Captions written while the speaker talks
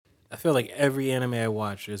I feel like every anime I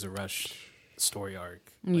watch is a Rush story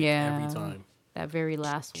arc. Like, every time. That very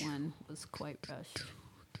last one was quite rushed.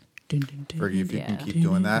 Fergie, if you can keep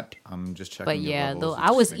doing that, I'm just checking. But your yeah, levels though and I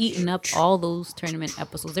just was make eating sure. up all those tournament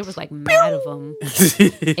episodes. There was like mad of them,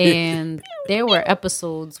 and there were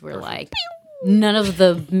episodes where like none of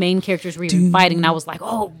the main characters were even fighting, and I was like,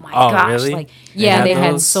 oh my gosh, really? like yeah, they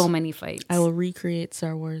had those? so many fights. I will recreate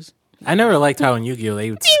Star Wars. I never liked how in Yu-Gi-Oh! They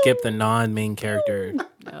would skip the non-main character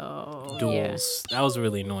Oh, duels. That was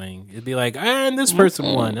really annoying. It'd be like, and this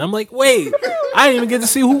person won. And I'm like, wait, I didn't even get to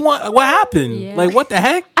see who won. What happened? Yeah. Like, what the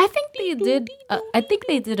heck? I think they did. I think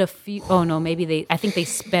they did a few. Oh no, maybe they. I think they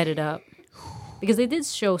sped it up because they did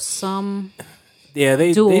show some. Yeah,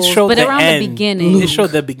 they Duels, showed but the around the end. beginning. They showed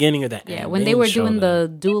the beginning of the Yeah, end. when they were didn't show doing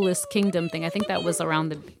the Duelist Kingdom thing, I think that was around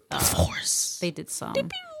the Force. They did some,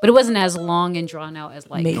 but it wasn't as long and drawn out as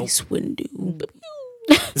like. Mace Windu.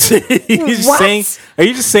 You just saying? Are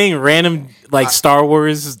you just saying random like Star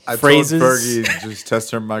Wars I phrases? told Fergie just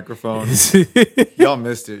test her microphone. Y'all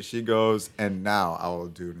missed it. She goes, and now I will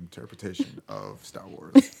do an interpretation of Star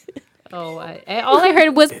Wars. Oh, all I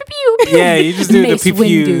heard was pew pew. Yeah, you just do Mace the pew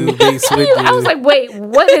Windu. Mace Windu. I was like, wait,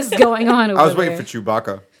 what is going on over I was waiting there? for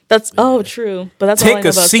Chewbacca. That's true. But that's all I Take know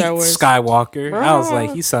a about seat, Star Wars. Skywalker. I was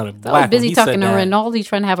like, he sounded I black. was when busy he said talking to that. Rinaldi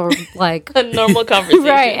trying to have a like A normal conversation.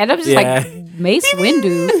 right, and I'm just Yeah. like Mace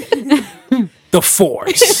Windu. The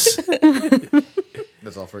Force.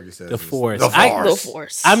 That's all Fergie says. The is, Force. The I- The Force.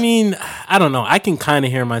 Force. I mean, I don't know. I can kind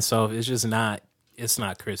of hear myself. It's just not. It's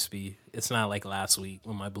not crispy. It's not like last week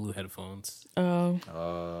with my blue headphones. Oh,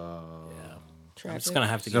 I'm just gonna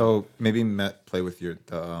have to. So maybe play with your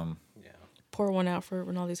pour one out for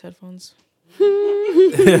Rinaldi's headphones.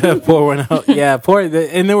 pour one out. Yeah,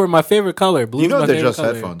 and they were my favorite color. Blue. You know my they're favorite just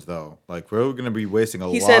color. headphones though. Like we're gonna be wasting a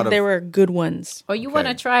He lot said of. they were good ones, Oh, you want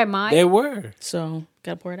to Okay. try mine? They were. so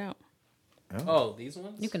gotta pour it out. Oh, these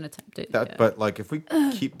ones. You can attempt it. That, yeah. but like if we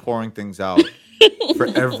keep pouring things out for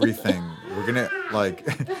everything, we're gonna like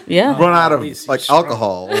Yeah. run out of least like he's strong.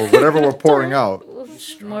 alcohol or whatever we're pouring out.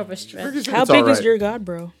 More of a stretch. How It's big all is right. your god,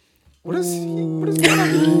 bro? What is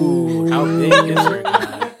How big is your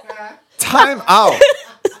guy? time out?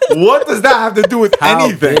 What does that have to do with How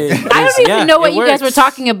anything? big I is- don't even yeah, know what it you guys were works.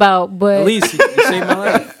 talking about, but At least you saved my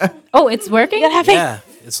life. oh, it's working. Yeah,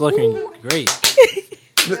 it's looking great.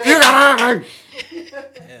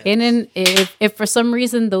 And then if for some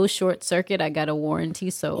reason those short circuit, I got a warranty.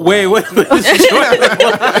 So Wait, what?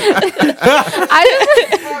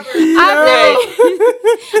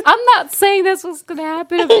 I'm not saying that's what's gonna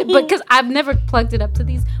happen, but because I've never plugged it up to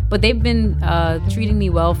these, but they've been treating me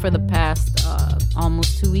well for the past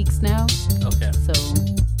almost 2 weeks now. Okay. So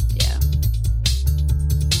yeah.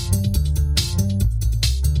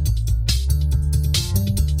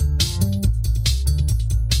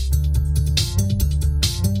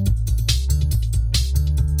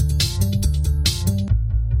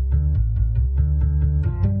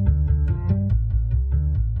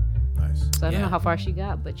 Nice. So I don't Yeah. know how far she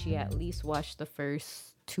got, but she at least watched the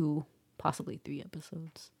first 2, possibly 3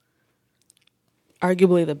 episodes.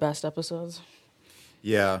 Arguably the best episodes.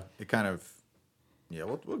 Yeah, it kind of. Yeah,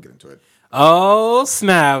 we'll get into it. Oh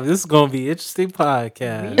snap! This is gonna be an interesting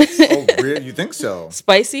podcast. Oh, really? You think so?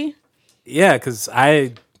 Spicy? Yeah, because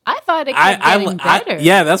I thought it kept getting better.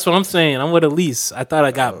 yeah, that's what I'm saying. I'm with Elise. I thought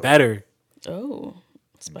I got better. Oh,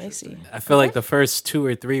 spicy. I feel like the first 2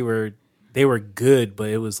 or 3 were good, but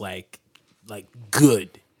it was like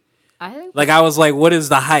good. I think Like I was like, what is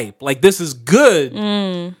the hype? Like this is good,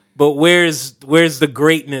 but where's the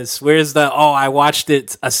greatness? Where's the I watched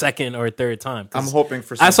it a second or a third time? 'Cause I'm hoping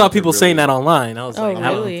for. I saw something to people really- saying that online. I was Oh, like, I'm I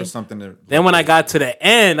don't- hoping really? for something to. Then when I got to the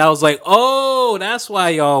end, I was like, oh, that's why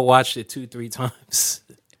y'all watched it 2-3 times.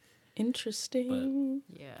 Interesting.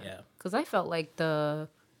 Yeah. because I felt like the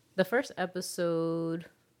first episode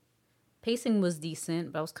pacing was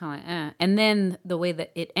decent, but I was kind of like, and then the way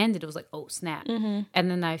that it ended, it was like, oh snap, and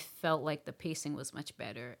then I felt like the pacing was much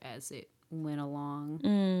better as it went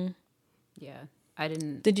along. Yeah, I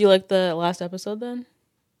didn't. Did you like the last episode then?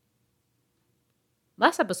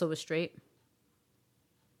 Last episode was straight.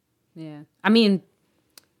 Yeah, I mean,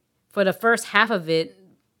 for the first half of it,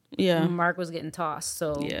 Yeah. Mark was getting tossed,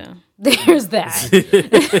 so Yeah. there's that.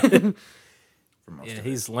 For most Yeah, of it.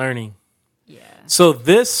 he's learning. Yeah. So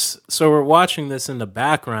we're watching this in the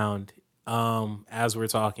background as we're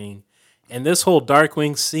talking, and this whole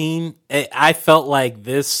Darkwing scene, I felt like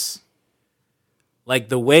this, like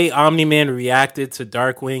the way Omni-Man reacted to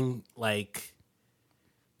Darkwing, like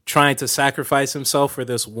trying to sacrifice himself for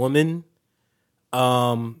this woman,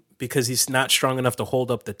 because he's not strong enough to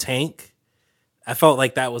hold up the tank. I felt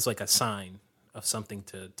like that was like a sign of something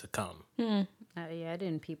to come. Yeah, I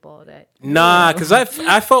didn't peep all that. Nah, because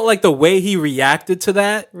I felt like the way he reacted to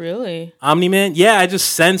that Really? Omni-Man, yeah, I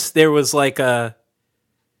just sensed there was like I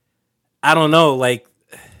don't know, like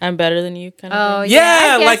I'm better than you kind of Oh thing?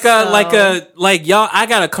 yeah, I like guess so. like y'all, I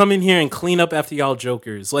gotta come in here and clean up after y'all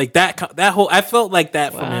jokers, like that whole, I felt like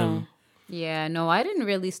that from him. Yeah, no, I didn't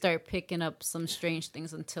really start picking up some strange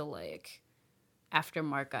things until like after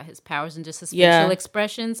Mark got his powers and just his Yeah. facial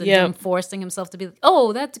expressions and Yep. him forcing himself to be like,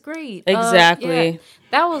 "Oh, that's great." Exactly. Yeah.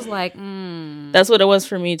 That was like, That's what it was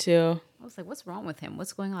for me too. I was like, "What's wrong with him?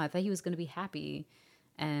 What's going on?" I thought he was going to be happy,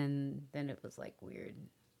 and then it was like weird.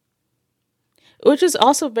 Which is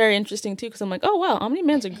also very interesting too, because I'm like, oh wow,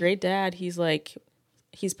 Omni-Man's a great dad. He's like,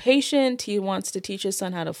 he's patient. He wants to teach his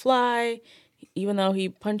son how to fly, even though he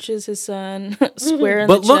punches his son square in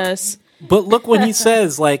But the look, chest. but look when he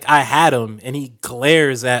says like I had him, and he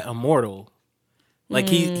glares at Immortal. Like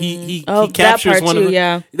he Oh, that captures part one too, of the,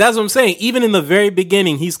 yeah. That's what I'm saying. Even in the very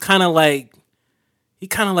beginning, he's kind of like,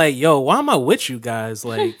 yo, why am I with you guys?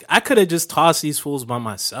 Like, I could have just tossed these fools by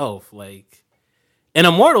myself. Like, and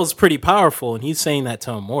Immortal's pretty powerful, and he's saying that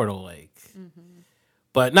to Immortal. Like,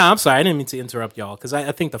 but no, I'm sorry, I didn't mean to interrupt y'all because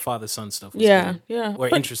I think the father son stuff was Yeah, good. yeah. or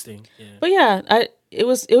But- interesting. Yeah. But yeah, it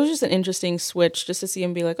was just an interesting switch just to see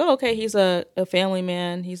him be like, oh, okay, he's a family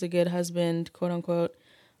man, he's a good husband, quote unquote.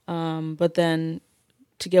 But then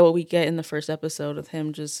to get what we get in the first episode of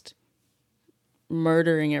him just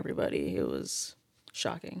murdering everybody, it was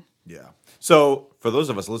shocking. Yeah. So for those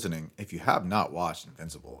of us listening, if you have not watched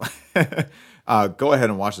Invincible, go ahead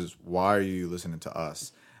and watch this. Why are you listening to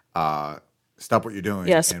us? Stop what you're doing.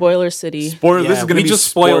 Yeah, and- spoiler city. Spoiler. This Yeah, is going we to be just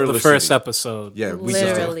spoiled the spoiler first city. episode. Yeah, we just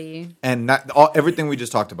did. Literally. And everything we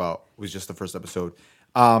just talked about was just the first episode.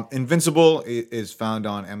 Invincible is found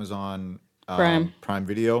on Amazon Prime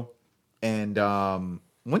Video. And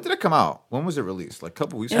when did it come out? When was it released? Like a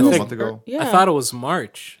couple weeks ago, a month ago? Yeah. I thought it was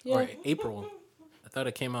March or Yeah. April. I thought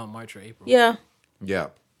it came out March or April. Yeah, Yeah.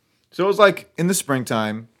 So it was like in the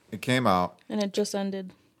springtime. It came out. and it just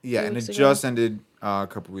ended. Yeah, few and it weeks ago. just ended a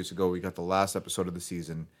couple weeks ago. We got the last episode of the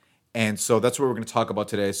season. And so that's what we're going to talk about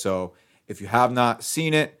today. So if you have not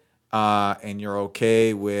seen it and you're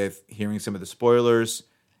okay with hearing some of the spoilers,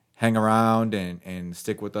 hang around and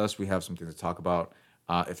stick with us. We have some things to talk about.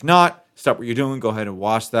 If not, stop what you're doing. Go ahead and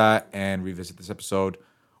watch that and revisit this episode.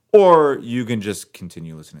 Or you can just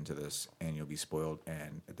continue listening to this and you'll be spoiled.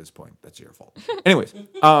 And at this point, that's your fault. Anyways,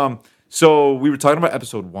 so we were talking about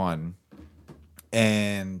episode 1.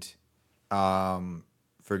 And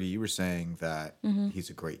Fergie, you were saying that he's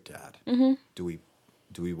a great dad. Do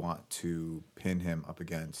we want to pin him up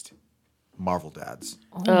against Marvel dads?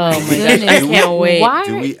 Oh my gosh, I can't wait. Why?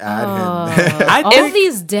 Do we add him? I All think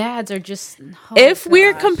these dads are just. Oh, If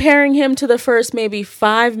we're gosh. comparing him to the first maybe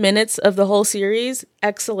 5 minutes of the whole series,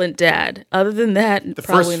 excellent dad. Other than that,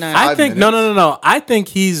 probably first not. I 5 think minutes. no. I think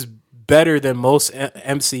he's better than most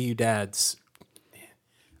MCU dads.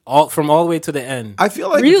 All the way to the end. I feel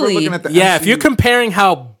like if Really? we're looking at the Yeah, MCU, if you're comparing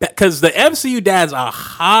how, because the MCU dads are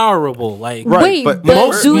horrible. Like right, Wait, but but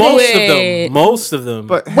most do most they- of them, most of them.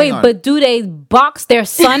 but hang Wait, on. but do they box their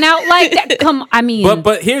son out like that? Come, I mean,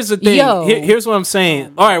 but here's the thing. Yo. Here's what I'm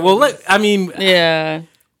saying. All right, well, I mean, Yeah.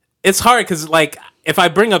 it's hard because like if I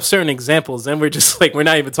bring up certain examples, then we're just like we're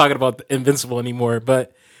not even talking about Invincible anymore.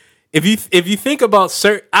 But if you think about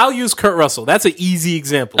I'll use Kurt Russell. That's an easy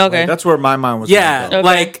example. Okay. that's where my mind was. Yeah, gonna go. Okay.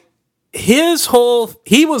 like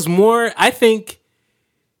he was more. I think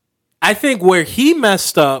where he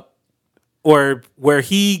messed up or where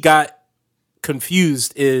he got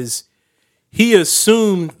confused is he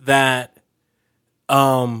assumed that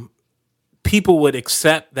people would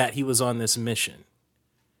accept that he was on this mission.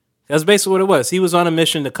 That's basically what it was. He was on a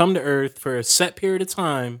mission to come to Earth for a set period of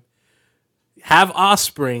time, have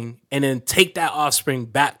offspring, and then take that offspring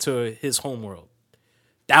back to his homeworld.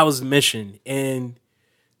 That was the mission. And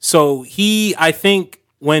so I think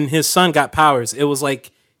when his son got powers, it was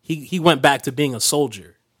like he went back to being a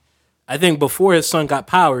soldier. I think before his son got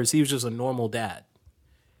powers, he was just a normal dad.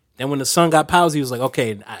 Then when the son got powers, he was like,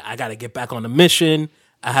 okay, I got to get back on the mission.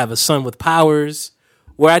 I have a son with powers.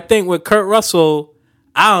 Where I think with Kurt Russell,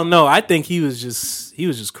 I don't know. I think he was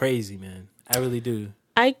just crazy, man. I really do.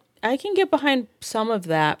 I can get behind some of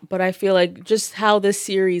that, but I feel like just how this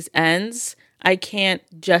series ends, I can't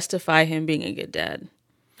justify him being a good dad.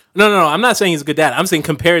 No. I'm not saying he's a good dad. I'm saying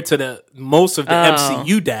compared to the most of the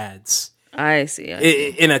MCU dads. I see.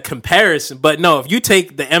 In a comparison. But no, if you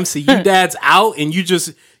take the MCU dads out and you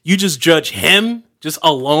just judge him just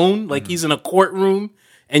alone, like he's in a courtroom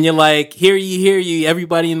and you're like, hear ye,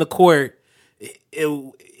 everybody in the court, it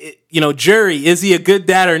jury, is he a good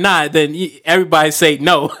dad or not? Then everybody say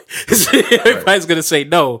no. Everybody's gonna say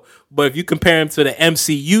no. But if you compare him to the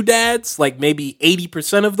MCU dads, like maybe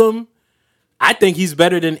 80% of them, I think he's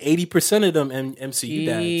better than 80% of them MCU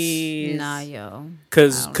dads. Nah, yo.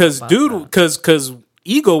 Because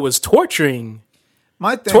Ego was torturing.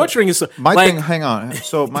 Torturing is my thing. Hang on.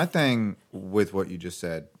 So my thing with what you just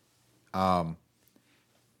said,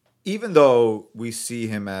 even though we see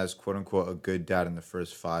him as quote unquote a good dad in the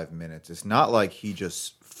first 5 minutes, it's not like he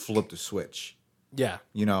just flipped a switch. Yeah,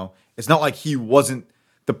 it's not like he wasn't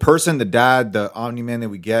the person, the dad, the Omni-Man that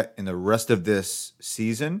we get in the rest of this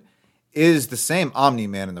season is the same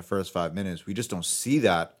Omni-Man in the first 5 minutes. We just don't see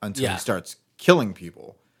that until he starts killing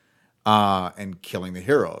people and killing the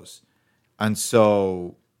heroes. And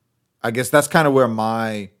so I guess that's kind of where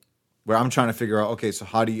I'm trying to figure out, okay, so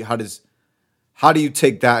how do you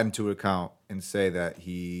take that into account and say that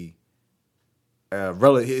he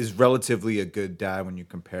is relatively a good dad when you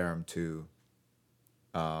compare him to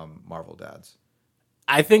Marvel dads?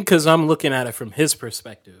 I think because I'm looking at it from his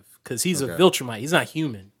perspective, because he's a Viltrumite. He's not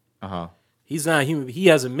human. He's not human. He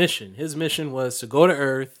has a mission. His mission was to go to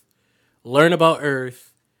Earth, learn about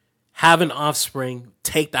Earth, have an offspring,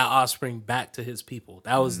 take that offspring back to his people.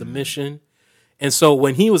 That was the mission. And so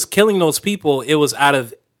when he was killing those people, it was out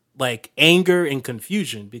of like anger and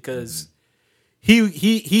confusion because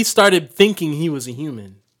he started thinking he was a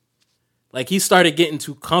human. Like he started getting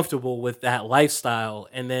too comfortable with that lifestyle.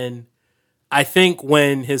 And then I think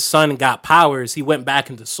when his son got powers, he went back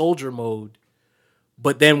into soldier mode.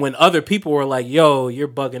 But then when other people were like, yo, you're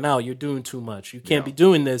bugging out, you're doing too much, you can't be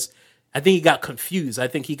doing this, I think he got confused. I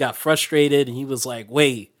think he got frustrated and he was like,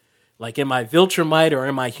 wait, like, am I Viltrumite or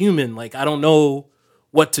am I human? Like, I don't know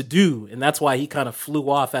what to do. And that's why he kind of flew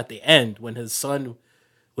off at the end when his son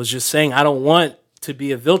was just saying, I don't want to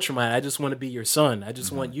be a Viltrumite. I just want to be your son. I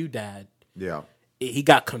just want you, Dad. Yeah. He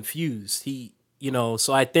got confused.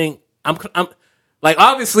 So I think I'm like,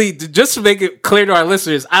 obviously, just to make it clear to our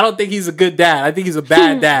listeners, I don't think he's a good dad. I think he's a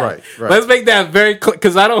bad dad. Right. Let's make that very clear,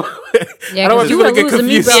 because I don't want you people to were get losing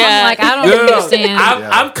me, confused. bro. I'm like, I don't understand.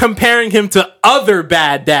 I'm comparing him to other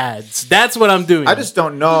bad dads. That's what I'm doing. I just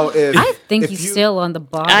don't know if I think he's still on the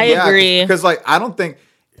bottom. I agree. Because like I don't think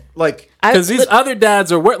like because these other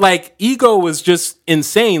dads are like Ego was just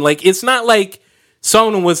insane. Like it's not like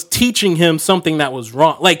someone was teaching him something that was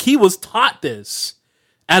wrong. Like he was taught this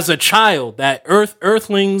as a child that Earth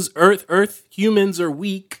humans are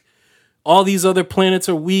weak. All these other planets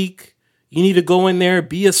are weak. You need to go in there,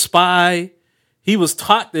 be a spy. He was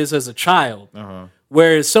taught this as a child.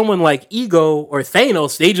 Whereas someone like Ego or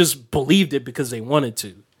Thanos, they just believed it because they wanted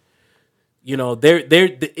to.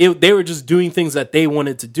 They were just doing things that they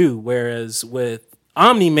wanted to do. Whereas with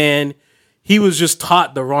Omni-Man, he was just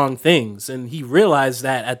taught the wrong things. And he realized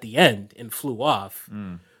that at the end and flew off.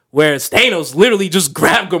 Whereas Thanos literally just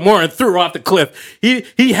grabbed Gamora and threw her off the cliff.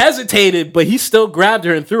 He hesitated, but he still grabbed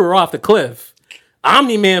her and threw her off the cliff.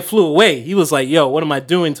 Omni-Man flew away. He was like, yo, what am I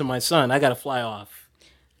doing to my son? I got to fly off.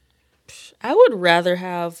 I would rather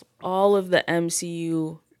have all of the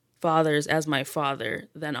MCU fathers as my father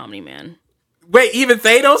than Omni-Man. Wait, even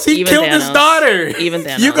Thanos? He killed his daughter. Even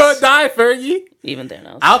Thanos. You gonna die, Fergie? Even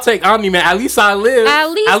Thanos. I'll take Omni-Man. At least I live. At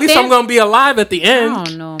least I'm gonna be alive at the end. I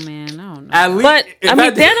don't know, man. I don't know. At least, but I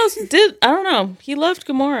mean, Thanos did. I don't know. He loved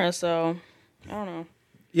Gamora, so I don't know.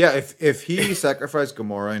 Yeah, if he sacrificed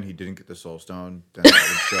Gamora and he didn't get the Soul Stone, then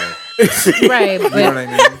that would show. Right, You know what I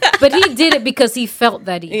mean? but he did it because he felt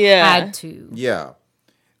that he had to. Yeah.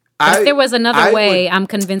 If there was another way, I'm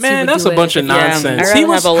convinced he would that's do a bunch of nonsense. I'd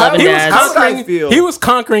rather have 11 dads. He was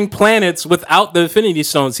conquering planets without the Infinity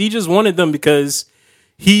Stones. He just wanted them because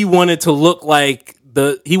he wanted to look like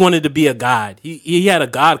he wanted to be a god. He had a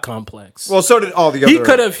god complex. Well, so did all the other.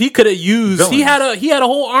 He could have used. Villains. He had a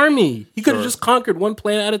whole army. He could have just conquered one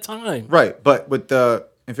planet at a time. Right, but with the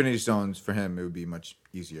Infinity Stones for him, it would be much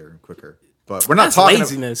easier and quicker. But we're not talking.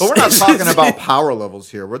 Laziness. But we're not talking about power levels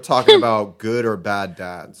here. We're talking about good or bad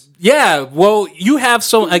dads. Yeah, well, you have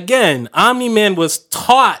again, Omni-Man was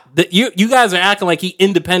taught that you guys are acting like he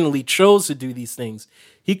independently chose to do these things.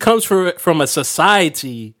 He comes from a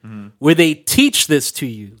society where they teach this to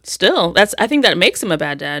you. Still, I think that makes him a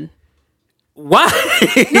bad dad. Why?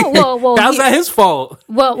 No, well, how's that his fault?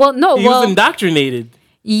 Well, no, he was indoctrinated.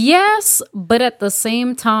 Yes, but at the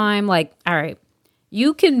same time, like, all right,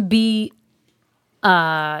 you could be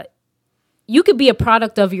a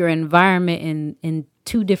product of your environment in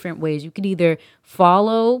two different ways. You could either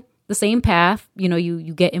follow the same path,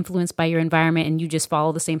 you get influenced by your environment and you just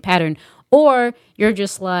follow the same pattern, or you're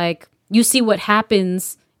just like, you see what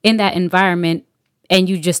happens in that environment and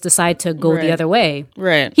you just decide to go Right. the other way.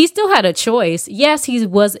 Right. He still had a choice. Yes, he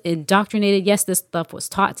was indoctrinated. Yes, this stuff was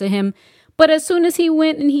taught to him. But as soon as he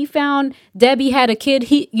went and he found Debbie had a kid,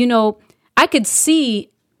 I could see,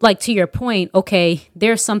 like, to your point, okay,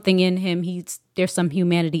 there's something in him. There's some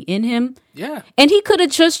humanity in him. Yeah. And he could have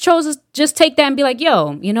just chose to just take that and be like,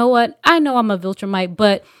 yo, you know what? I know I'm a Viltrumite,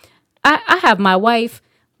 but I have my wife.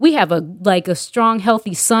 We have a strong,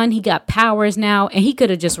 healthy son. He got powers now, and he could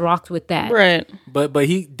have just rocked with that. Right. But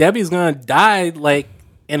Debbie's gonna die like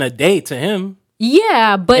in a day to him.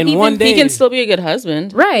 Yeah, but In even one day. He can still be a good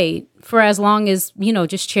husband. right for as long as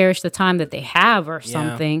just cherish the time that they have or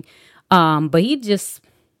something. But he just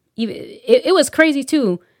it was crazy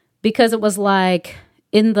too, because it was like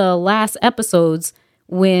in the last episodes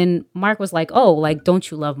when Mark was like, oh, like,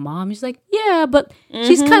 don't you love mom? He's like, yeah, but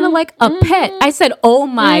she's kind of like a pet. I said, oh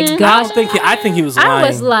my gosh. I think he was lying. I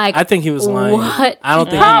was like, I think he was lying. what? I don't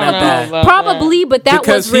think he meant that. Probably, but that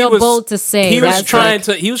Because was real bold to say. He was That's trying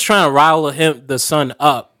to rile the son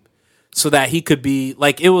up so that he could be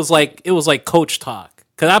like it was like coach talk.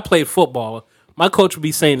 Because I played football. My coach would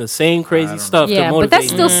be saying the same crazy stuff to yeah, motivate but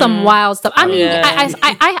that's still me. some wild stuff. I mean, Yeah.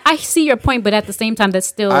 I see your point, but at the same time, that's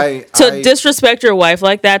still To disrespect your wife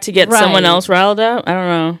like that to get Right. someone else riled up? I don't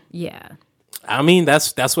know. yeah. I mean,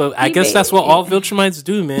 that's what I guess that's what all Viltrumites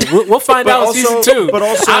do, man. We'll find out in season 2. but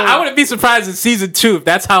also- I wouldn't be surprised in season 2 if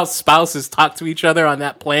that's how spouses talk to each other on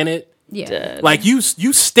that planet. Yeah. Like you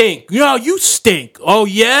stink. You stink. Oh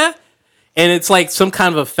yeah, and it's like some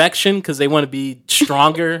kind of affection because they want to be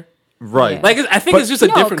stronger. Right. Yeah. Like I think it's just a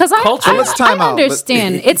different because culture. Let's time I out.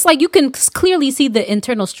 understand. It's like you can clearly see the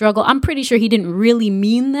internal struggle. I'm pretty sure he didn't really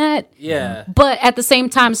mean that. Yeah. But at the same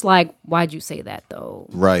time, it's like, why'd you say that though?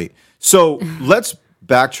 Right. So let's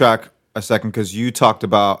backtrack a second because you talked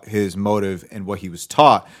about his motive and what he was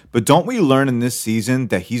taught. But don't we learn in this season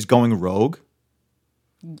that he's going rogue?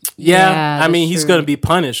 Yeah, I that's mean, he's true. going to be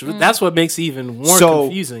punished. That's what makes it even more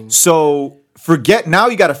confusing. So now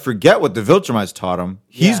you got to forget what the Viltrumites taught him.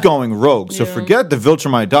 He's Yeah. going rogue. So forget the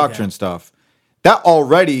Viltrumite doctrine stuff. That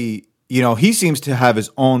already, he seems to have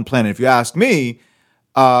his own plan. And if you ask me,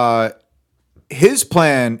 his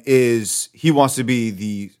plan is he wants to be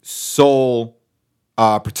the sole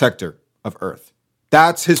protector of Earth.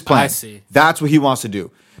 That's his plan. I see. That's what he wants to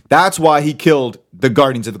do. That's why he killed the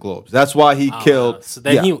Guardians of the Globes. That's why he killed. So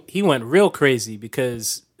then yeah. he went real crazy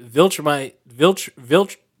because Viltrum,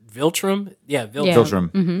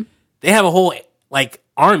 Viltrum. they have a whole like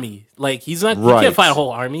army. Like he Right. can't fight a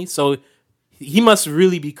whole army. So he must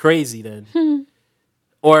really be crazy then,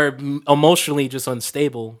 or emotionally just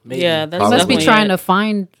unstable. Maybe. Yeah, that's He must be definitely trying it. to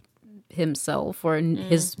find himself or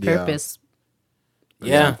his Yeah. purpose. Or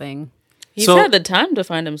Yeah. something. He's So- had the time to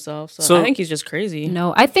find himself, so I think he's just crazy.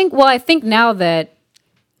 No, I think now that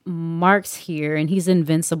Mark's here and he's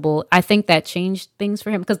invincible, I think that changed things for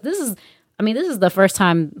him because this is the first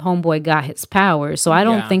time Homeboy got his powers, so I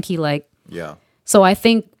don't Yeah. think he Yeah. So I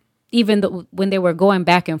think even when they were going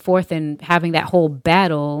back and forth and having that whole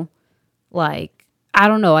battle, like I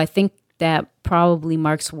don't know, I think that probably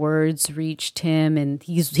Mark's words reached him and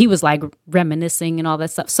he was like reminiscing and all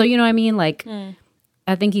that stuff. So you know what I mean? Like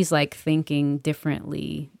I think he's like thinking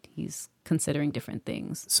differently. He's considering different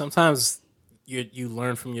things. Sometimes you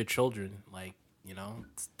learn from your children. Like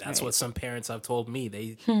that's what some parents have told me.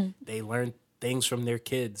 They learn things from their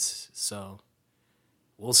kids. So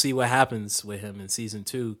we'll see what happens with him in season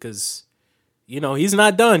 2 because he's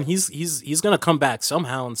not done. He's gonna come back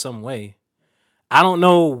somehow in some way. I don't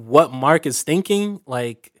know what Mark is thinking.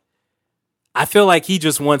 Like I feel like he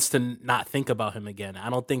just wants to not think about him again. I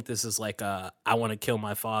don't think this is like a I want to kill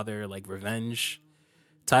my father like revenge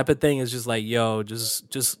type of thing. It's just like, yo,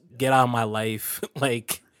 just get out of my life.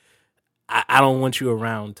 Like I don't want you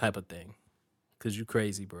around type of thing. Cause you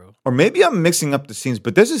crazy, bro. Or maybe I'm mixing up the scenes,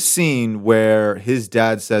 but there's a scene where his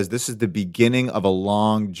dad says, "This is the beginning of a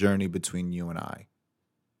long journey between you and I."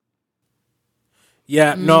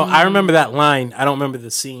 Yeah, no, I remember that line. I don't remember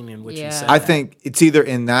the scene in which he Yeah. said I that. think it's either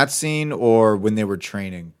in that scene or when they were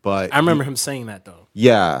training. But I remember him saying that though.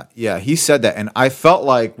 yeah, he said that, and I felt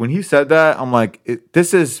like when he said that, I'm like,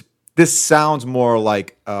 this sounds more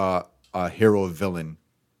like a hero villain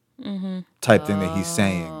type thing that he's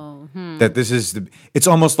saying. That this is it's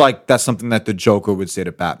almost like that's something that the Joker would say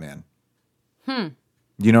to Batman.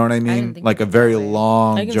 You know what I mean? think Like a of it very that way.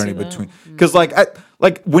 long I can journey see that. between. Because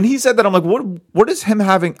like when he said that, I'm like, what is him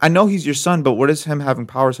having? I know he's your son, but what does him having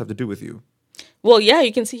powers have to do with you? Well, yeah,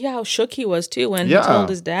 you can see how shook he was too when Yeah. he told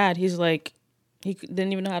his dad. He's like,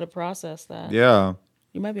 didn't even know how to process that. Yeah,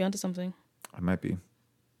 You might be onto something. I might be.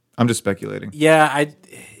 I'm just speculating. Yeah,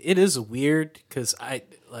 it is weird because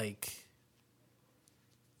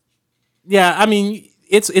Yeah, I mean,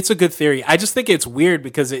 it's a good theory. I just think it's weird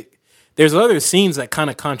because there's other scenes that kind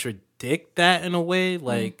of contradict that in a way.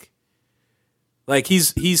 Like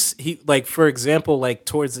he's like, for example, like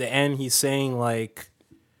towards the end, he's saying like,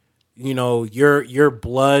 you know, your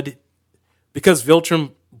blood, because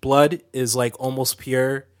Viltrum blood is like almost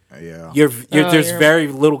pure. Yeah. There's very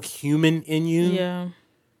little human in you. Yeah.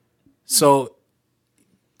 So,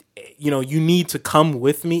 you know, you need to come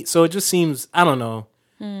with me. So it just seems, I don't know.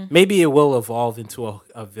 Maybe it will evolve into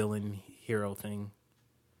a villain hero thing.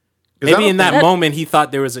 Maybe in that moment he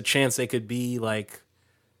thought there was a chance they could be like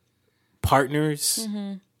partners,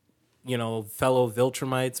 you know, fellow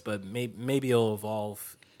Viltrumites, but maybe it'll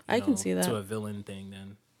evolve. I can see that to a villain thing.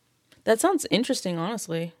 Then that sounds interesting,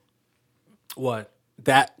 honestly. what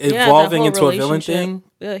that evolving that into a villain thing?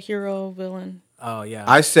 Yeah, hero villain. Oh yeah,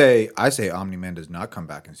 I say Omni-Man does not come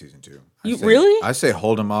back in season 2. Really? I say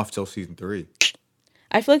hold him off till season 3.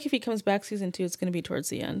 I feel like if he comes back season 2, it's going to be towards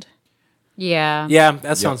the end. Yeah. yeah,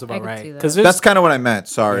 that sounds I about could right. see that. Because That's kind of what I meant.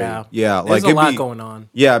 Sorry. Yeah. there's like a lot going on.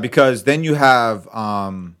 Yeah, because then you have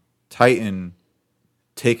Titan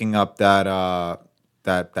taking up that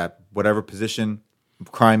whatever position,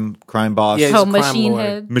 crime boss. Yeah, he's a crime Machine lord.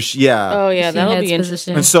 Head. Yeah. Oh yeah, Machine that'll Head's be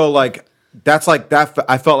interesting. And so like that's like that.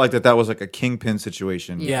 I felt like that was like a Kingpin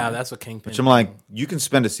situation. Yeah, that's what Kingpin. Which I'm like, you can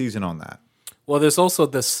spend a season on that. Well, there's also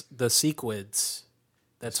the Sequids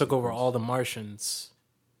that took over all the Martians.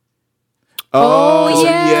 Oh, Because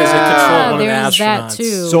it controlled one of the there's that astronauts.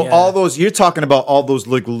 too. So Yeah. all those you're talking about all those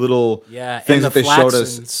like little and things that the they showed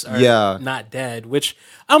Flaxens us. are Yeah. not dead. Which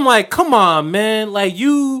I'm like, come on, man! Like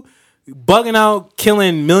you bugging out,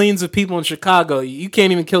 killing millions of people in Chicago. You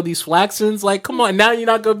can't even kill these Flaxens. Like, come on! Now you're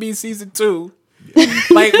not gonna be in season 2.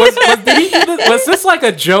 Like, was this like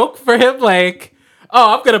a joke for him? Like,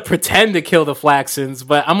 oh, I'm gonna pretend to kill the Flaxens,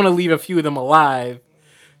 but I'm gonna leave a few of them alive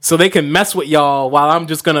so they can mess with y'all while I'm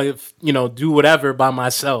just gonna, you know, do whatever by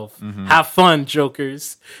myself. Have fun,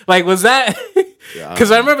 jokers. Like, was that? Because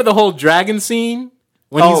I remember the whole dragon scene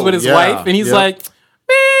when he's with his wife, and he's like,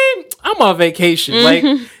 "Man, I'm on vacation." Like,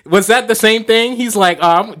 was that the same thing? He's like,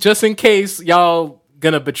 just in case y'all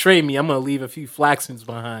gonna betray me, I'm gonna leave a few Flaxens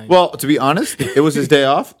behind. Well, to be honest, it was his day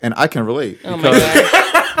off, and I can relate Oh my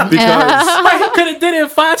god. because he could have did it in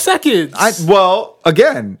 5 seconds.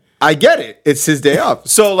 again, I get it. It's his day off.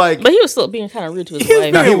 So like, But he was still being kind of rude to his He was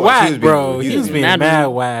wife. No, he being was. whack, He was being bro. rude. He was being mad mad rude.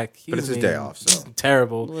 whack. but it's his day off, so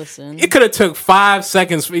Terrible. Listen. It could have took 5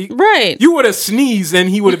 seconds for you. Right. You would have sneezed and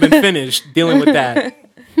he would have been finished dealing with that.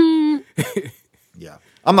 yeah.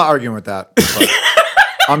 I'm not arguing with that. But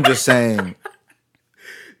I'm just saying.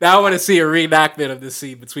 Now I want to see a reenactment of this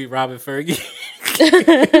scene between Rob and Fergie.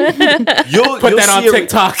 You'll Put that on see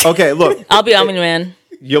TikTok. Okay, look, I'll be Omni-Man.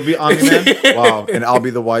 you'll be Omni-Man. Wow, and I'll be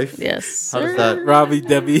the wife. Yes. How does sir. that? Robbie,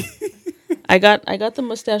 Debbie. I got the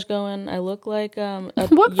mustache going. I look like a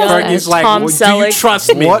What young Fergie's like, Tom well, do you Selleck.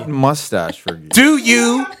 trust me? What mustache for you? Do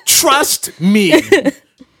you trust me?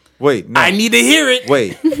 Wait, no. I need to hear it.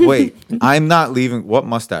 Wait. I'm not leaving. What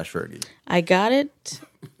mustache, Fergie? I got it,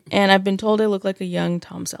 and I've been told I look like a young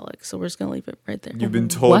Tom Selleck. So we're just gonna leave it right there. You've been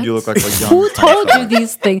told What? you look like a young. Who told you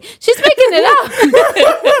these things? She's making it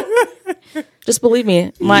up. Just believe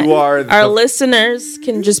me, You are our the- listeners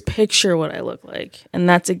can just picture what I look like, and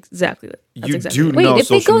that's exactly it. That's You exactly do it. Wait, know if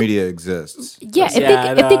they social go- media exists. Yeah,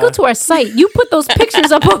 Yeah, if they go to our site, you put those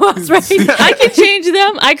pictures up of us, right? I can change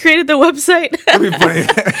them. I created the website. That'd be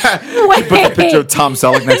funny. Wait, Put a picture of Tom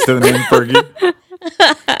Selleck next to the name Fergie.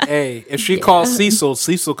 Hey, if she calls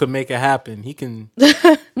Cecil could make it happen. He can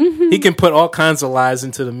put all kinds of lies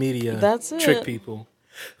into the media. That's Trick it. people.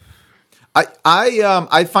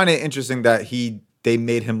 I find it interesting that they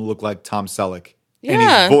made him look like Tom Selleck, and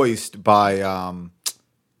Yeah. he's voiced by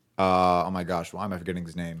oh my gosh, why am I forgetting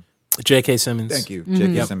his name? J.K. Simmons. Thank you,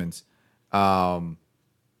 J.K. Simmons.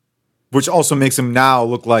 Which also makes him now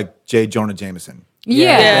look like J. Jonah Jameson.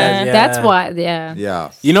 Yeah, Yeah. that's why. Yeah.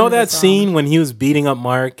 Yeah, You know that scene when he was beating up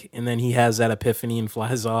Mark and then he has that epiphany and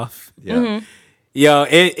flies off? yeah. Yo,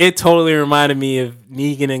 it totally reminded me of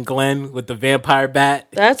Negan and Glenn with the vampire bat.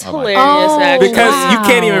 That's Oh my hilarious. God. Actually, Because you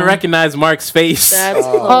can't even Wow. recognize Mark's face. that's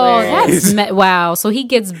Oh, hilarious. that's wow. So he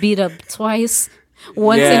gets beat up twice.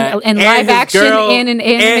 Once Yeah. in And live his action girl- and in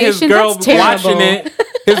And his animation. girl That's terrible. watching it.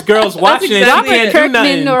 His girl's watching it. exactly She can't it. do Kirkman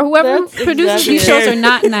nothing. or whoever That's produces exactly these it. shows are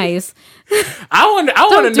not nice. I want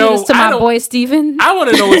Don't to do know. this to I my don't- boy Steven. I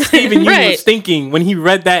want to know what Stephen Yu Right. was thinking when he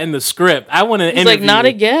read that in the script. I want to He's interview. like, not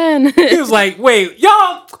again. He was like, "Wait,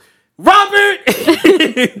 y'all, Robert,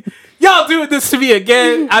 y'all doing this to me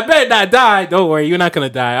again? I better not die. Don't worry, you're not gonna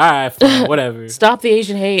die. All right, fine, whatever." Stop the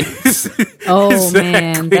Asian hate. Oh Exactly.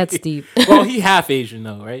 man, that's deep. Well, he half Asian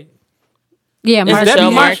though, right? Yeah, Is Martian. Debbie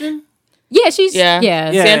Mark. Martian? Yeah, she's Yeah.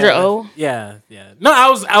 yeah. Sandra Oh. Yeah. No,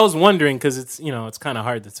 I was wondering because it's it's kind of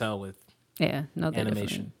hard to tell with Yeah, no, they're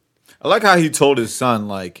animation. I like how he told his son,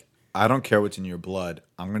 like, I don't care what's in your blood.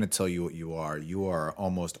 I'm going to tell you what you are. You are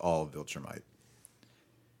almost all Viltrumite.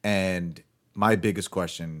 And my biggest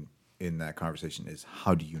question in that conversation is,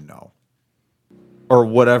 how do you know? Or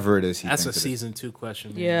whatever it is he That's a thinks it is. season 2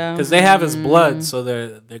 question. Yeah. because they have his blood, so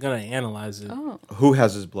they're gonna analyze it. Oh. Who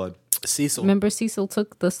has his blood? Cecil, Remember, Cecil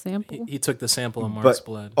took the sample. he took the sample of Mark's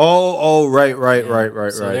blood. Oh, right.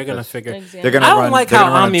 So they're gonna That's- figure. Exactly. They're gonna I don't run, like they're how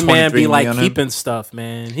gonna run a Omni Man be 23andMe like on him. keeping stuff,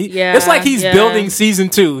 man. Yeah, It's like he's yeah. building season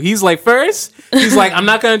 2. He's like, first, he's like, I'm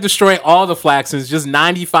not gonna destroy all the Flaxens, just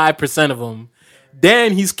 95% of them.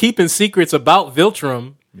 Then he's keeping secrets about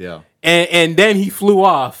Viltrum, Yeah. and then he flew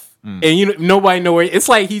off, and nobody know where. It's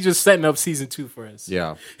like he's just setting up season 2 for us.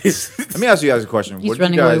 Yeah. It's- Let me ask you guys a question. He's What did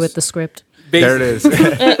running you guys, away with the script. There it is. Write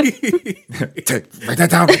that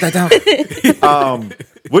down. Write that down.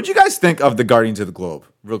 What do you guys think of the Guardians of the Globe?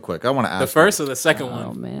 Real quick, I want to ask. The first or the second Oh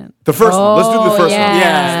one? man, The first one. Let's do the first one.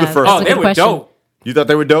 Yeah. Let's do the first Oh, one. they good were question. dope. You thought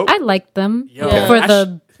they were dope? I liked them Yo, for I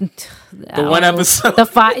the The one episode. the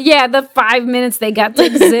 5 minutes they got to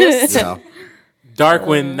exist. yeah.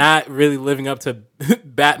 Darkwing not really living up to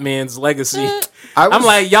Batman's legacy. I'm I'm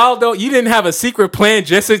like, you didn't have a secret plan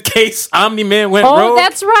just in case Omni Man went Oh, rogue.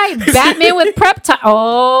 that's right, Batman with prep time.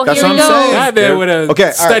 Oh, That's here we what I'm go. saying. Batman would have Okay, all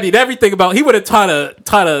right. studied everything about. He would have taught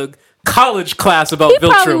a college class about He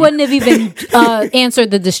probably Viltrum. wouldn't have even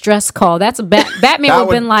answered the distress call. That's a Batman That would have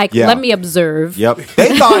been would- like, yeah. "Let me observe." Yep.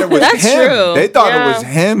 They thought it was That's him. true. They thought Yeah. it was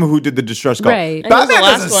him who did the distress call. Right. And he was the Batman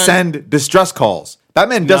last doesn't one. send distress calls.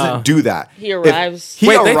 Batman doesn't No. do that. He arrives. He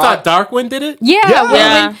Wait, they arrived- thought Darkwing did it? Yeah, Yeah. when-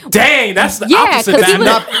 Yeah. Dang, that's the Yeah, opposite. because he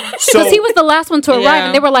Batman. was because he was the last one to arrive, Yeah.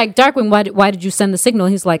 and they were like, "Darkwing, why did you send the signal?"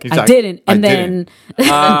 He's like, He's "I like, didn't," "I and didn't." Then he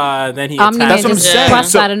Omni-Man attacked That's what I'm just him. saying.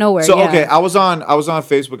 pops out of nowhere. So yeah. okay, I was on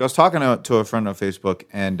Facebook. I was talking to a friend on Facebook,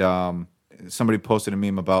 and somebody posted a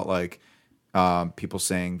meme about like people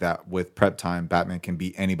saying that with prep time, Batman can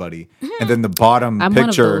beat anybody, and then the bottom I'm one of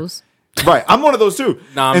picture. those. Right, I'm one of those too.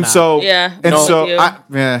 No, I'm and not. so Yeah, and no. so You.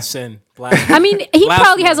 yeah. Sin. Black. I mean, he Last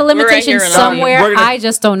probably has a one. We're right limitation here in somewhere. We're gonna- I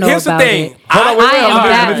just don't know Here's the about thing. it. Hold on, wait, I am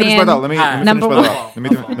let me finish my Batman. thought. Let me finish Number my one. thought. Let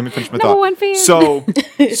me finish my Number thought. one fan.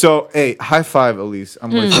 So, hey, high five, Elise.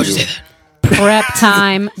 I'm with you. Prep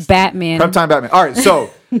time, Batman. Prep time Batman. All right, so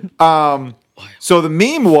the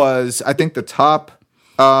meme was, I think the top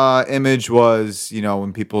image was,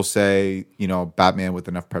 when people say, Batman with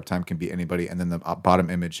enough prep time can beat anybody, and then the bottom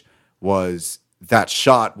image was that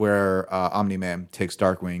shot where Omni-Man takes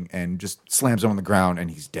Darkwing and just slams him on the ground and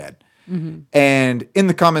he's dead. And in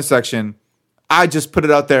the comment section, I just put it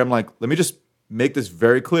out there. I'm like, let me just make this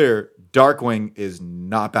very clear. Darkwing is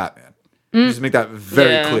not Batman. Just make that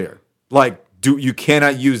very Yeah. clear. Like, you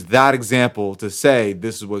cannot use that example to say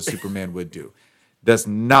this is what Superman would do. That's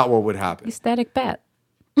not what would happen. He's Static Bat.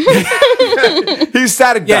 He's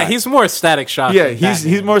static. Yeah, Bat. he's more Static Shock. Yeah, than he's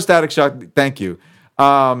Batman. more Static Shock. Thank you. With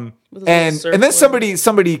a And little then surfboard.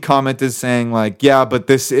 somebody commented saying like, yeah, but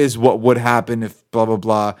this is what would happen if blah blah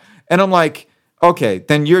blah. And I'm like, okay,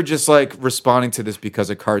 then you're just like responding to this because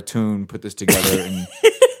a cartoon put this together, and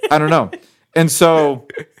I don't know. And so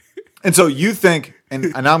you think, and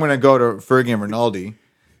I'm gonna go to Fergie and Rinaldi,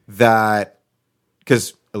 that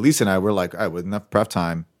because Elise and I were like, all right, with enough prep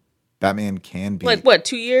time, Batman can be Like what,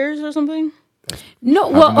 2 years or something? No,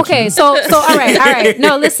 well, okay, so all right.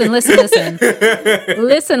 No, listen, Linda,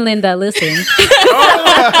 listen.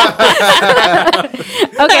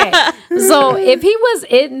 Okay, so if he was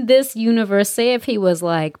in this universe, say if he was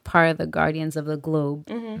like part of the Guardians of the Globe,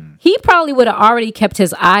 he probably would have already kept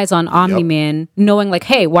his eyes on Omni-Man, knowing like,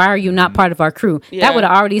 hey, why are you not part of our crew? Yeah. That would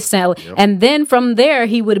have already said, and then from there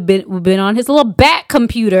he would have been on his little bat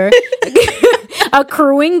computer,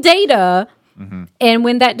 accruing data. And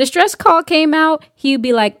when that distress call came out, he'd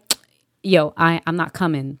be like, yo, I'm not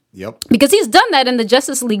coming. Yep. Because he's done that in the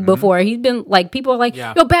Justice League before. He's been like, people are like,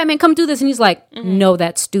 Yeah. yo, Batman, come do this. And he's like, no,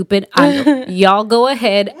 that's stupid. Y'all go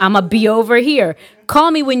ahead. I'm going to be over here.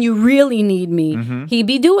 Call me when you really need me. He'd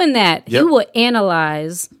be doing that. He Yep. will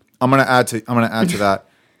analyze. I'm gonna add to that.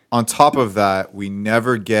 On top of that, we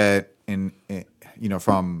never get in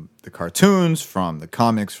from the cartoons, from the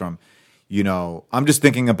comics, from I'm just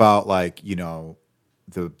thinking about like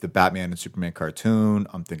the Batman and Superman cartoon.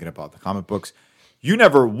 I'm thinking about the comic books. You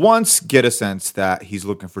never once get a sense that he's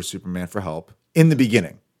looking for Superman for help in the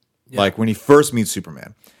beginning, like when he first meets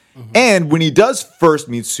Superman, and when he does first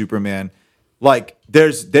meet Superman, like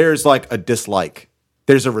there's like a dislike,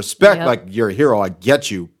 there's a respect, Yep. like you're a hero, I get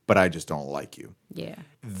you, but I just don't like you. Yeah.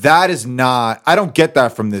 That is not. I don't get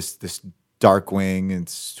that from this Darkwing and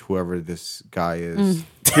whoever this guy is.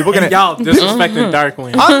 People gonna Y'all disrespecting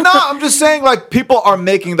Darkwing. I'm just saying, like, people are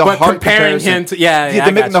making the But heart comparing comparison. him to I they're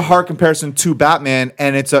got making the you. heart comparison to Batman,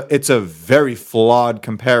 and it's a very flawed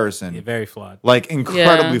comparison. Yeah, very flawed. Like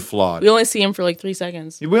incredibly Yeah. flawed. We only see him for like 3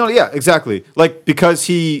 seconds. Yeah, exactly. Like because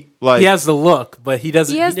he He has the look, but he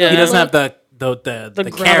doesn't. He has He the doesn't have look.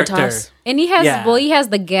 the character. gravitas. And he has Yeah. he has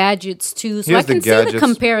the gadgets too, so He I has the can see the gadgets.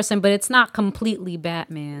 comparison, but it's not completely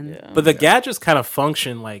Batman. But the gadgets kind of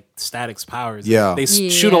function like Static's powers. Yeah. They Yeah,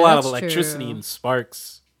 shoot a lot of that's electricity true. and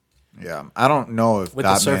sparks. Yeah, I don't know if With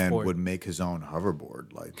the Batman surfboard. would make his own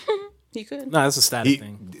hoverboard. Like, He could. No, that's a static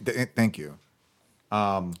thing. thank you.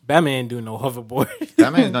 Batman ain't doing no hoverboard.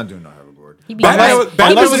 Batman is not doing no hoverboard. He be, Batman- dri- he be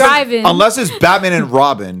unless- driving. Unless it's Batman and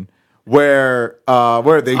Robin, where they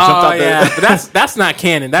jumped Oh out yeah, the. but that's not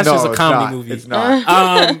canon. That's just a it's comedy not. movie. It's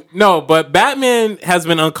not. No, but Batman has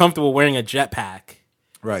been uncomfortable wearing a jetpack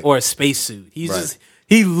Right. or a spacesuit. He's Right. just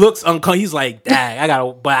he looks uncomfortable. He's like,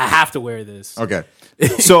 dang, but I have to wear this. Okay.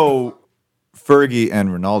 So, Fergie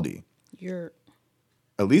and Rinaldi, You're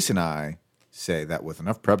Elise and I say that with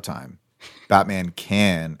enough prep time, Batman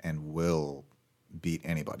can and will beat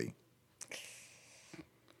anybody.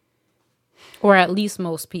 or at least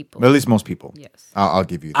most people. Or at least most people. Yes. I'll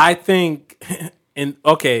give you that. I think, and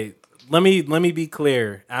okay, let me be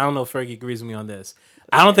clear. I don't know if Fergie agrees with me on this.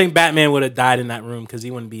 I don't think Batman would have died in that room because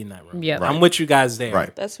he wouldn't be in that room. Yeah. I'm with you guys there.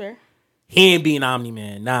 Right. that's fair. He ain't being Omni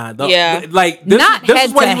Man. Nah. Yeah. Like this, Not this head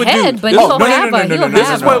is what to he would head, do. but This- he'll have a- he'll This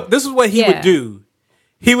have is a- what he would Yeah. do.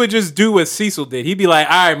 He would just do what Cecil did. He'd be like,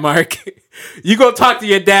 "All right, Mark, you go talk to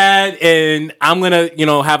your dad, and I'm gonna,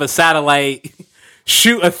 have a satellite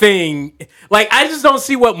shoot a thing." Like, I just don't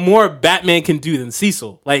see what more Batman can do than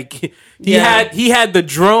Cecil. Like, he had the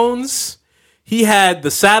drones, he had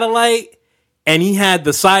the satellite, and he had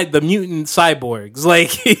the mutant cyborgs.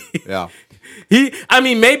 Like, yeah.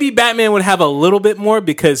 maybe Batman would have a little bit more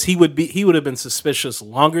because he would have been suspicious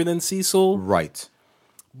longer than Cecil. Right.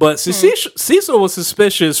 But Cecil was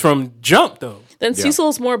suspicious from jump, though. Then Yeah.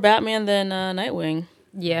 Cecil's more Batman than Nightwing.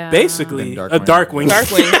 Yeah. Basically, Then a Darkwing.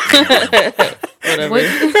 Darkwing. Whatever. What-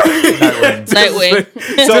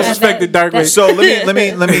 Nightwing. So suspected Darkwing. So let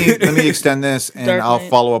me extend this, and Dark I'll Knight.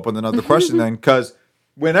 follow up with another question then, because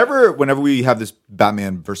whenever we have this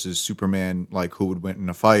Batman versus Superman, like who would win in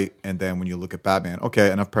a fight, and then when you look at Batman,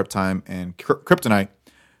 okay, enough prep time and Kryptonite,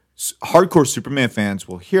 hardcore Superman fans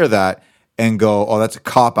will hear that and go, "Oh, that's a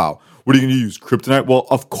cop out. What are you going to use, Kryptonite?" Well,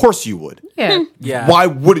 of course you would. yeah. Yeah. Why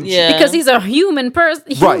wouldn't you? Yeah. Because he's a human person.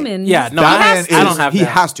 Right. Human. Yeah, no, Batman I don't have he that.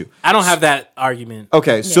 has to. I don't have that argument.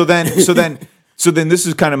 Okay, so then this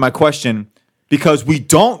is kind of my question, because we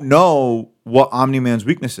don't know what Omni-Man's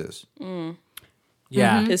weakness is.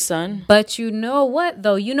 Yeah. His son. But you know what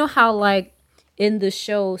though? You know how like in the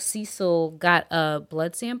show Cecil got a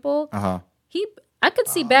blood sample? I could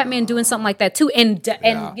see Batman doing something like that too, and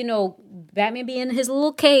Batman being in his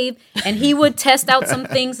little cave, and he would test out some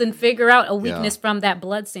things and figure out a weakness from that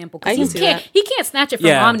blood sample. I Because can see that. he can't snatch it from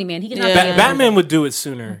Yeah. Omni Man. He cannot. Yeah. Batman would do it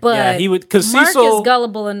sooner. But yeah, he would, because Mark Cecil. is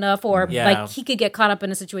gullible enough, or Yeah. like he could get caught up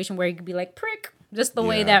in a situation where he could be like prick, just the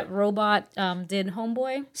way Yeah. that robot did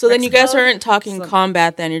Homeboy. So then you guys Explode. aren't talking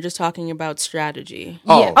combat then, you're just talking about strategy.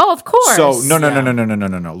 Yeah. Oh, of course. So no.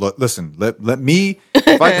 Yeah. Look, listen. Let me,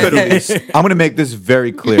 if I could, Elise, I'm going to make this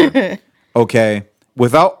very clear. Okay,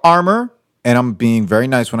 without armor, and I'm being very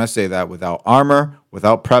nice when I say that. Without armor,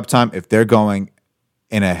 without prep time, if they're going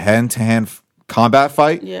in a hand-to-hand combat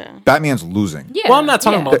fight, Yeah. Batman's losing. Yeah. Well, I'm not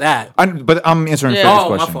talking yeah. about that. But I'm answering Yeah. Fergie's Oh,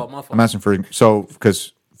 my question. fault, my fault. I'm answering Fergie. So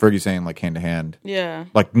because Fergie's saying like hand-to-hand. Yeah.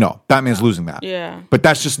 Like, no, Batman's losing that. Yeah. But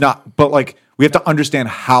that's just not, but like, we have to understand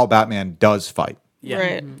how Batman does fight. Yeah.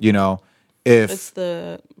 Right. You know, if It's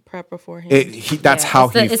the prep beforehand. that's Yeah, how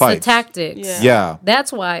it's the, he it's fights. the tactics. Yeah. Yeah.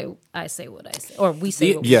 That's why I say what I say, or we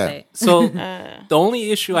say what Yeah. we say. So the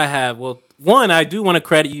only issue I have, one, I do want to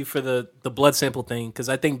credit you for the blood sample thing, because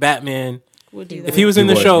I think Batman, Would do if that. he was in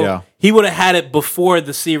He the would, show, yeah. he would have had it before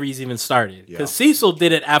the series even started. Because Yeah. Cecil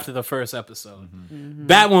did it after the first episode.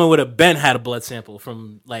 Batman would have had a blood sample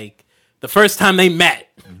from like the first time they met.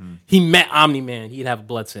 He met Omni Man. He'd have a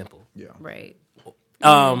blood sample. Right.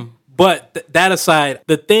 But that aside,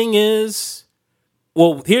 the thing is,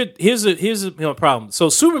 well, here's a problem. So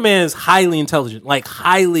Superman is highly intelligent, like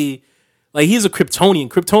he's a Kryptonian.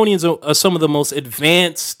 Kryptonians are some of the most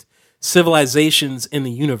advanced civilizations in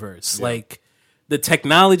the universe. Like the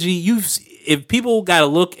technology, if people got to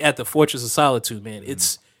look at the Fortress of Solitude, man,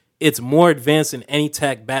 it's more advanced than any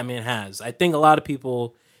tech Batman has. I think a lot of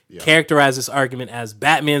people characterize this argument as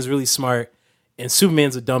Batman's really smart and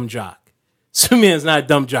Superman's a dumb jock. Superman's not a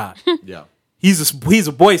dumb jock. Yeah. He's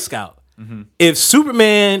a Boy Scout. If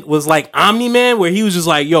Superman was like Omni-Man, where he was just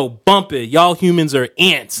like, yo, bump it. Y'all humans are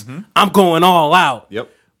ants. I'm going all out. Yep.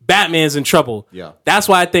 Batman's in trouble. Yeah. That's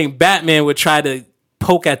why I think Batman would try to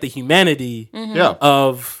poke at the humanity Yeah.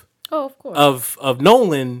 of of course. of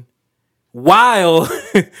Nolan while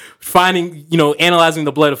finding, analyzing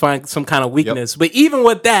the blood to find some kind of weakness. But even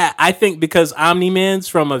with that, I think because Omni-Man's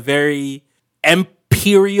from a very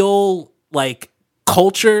imperial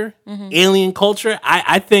culture, alien culture,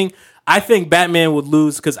 I think Batman would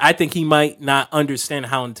lose because I think he might not understand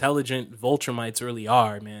how intelligent Viltrumites really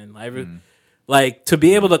are, man. Like to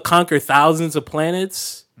be able to conquer thousands of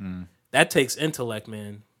planets, that takes intellect,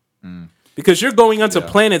 man. Because you're going onto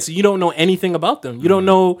planets you don't know anything about them. You don't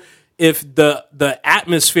know if the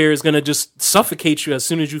atmosphere is going to just suffocate you as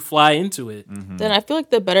soon as you fly into it. Then I feel like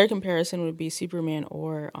the better comparison would be Superman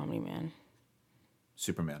or Omni-Man.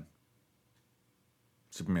 Superman.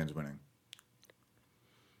 Superman's winning.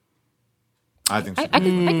 I think I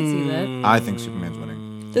Superman. can see that. I think Superman's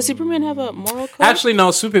winning. Does Superman have a moral code? Actually,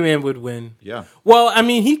 no, Superman would win. Yeah. Well, I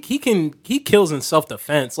mean, he kills in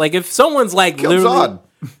self-defense. Like if someone's like Kill literally Zod.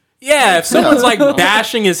 Yeah, if someone's like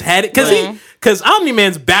bashing his head because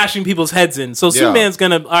Omni-Man's bashing people's heads in. So Superman's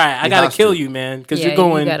gonna, all right, I gotta has kill to. you, man, because Yeah, you're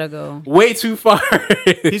going you gotta go. way too far.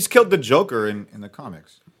 He's killed the Joker in the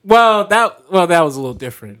comics. Well, that was a little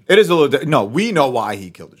different. It is a little. No, we know why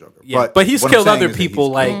he killed the Joker. Yeah, but he's what I'm killed saying other is that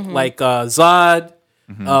people he's- like Zod,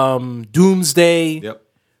 Doomsday, Yep.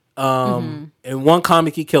 in one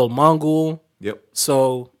comic he killed Mongul. Yep.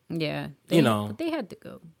 So Yeah, know. they had to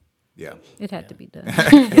go. Yeah. It had to be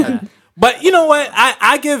done. But you know what?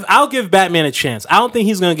 I'll give Batman a chance. I don't think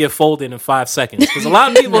he's gonna get folded in 5 seconds because a lot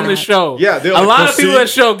of people in the show, Yeah, they're a like, lot "Well, of people see? in the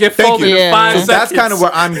show get Thank folded you." in 5 seconds. That's kind of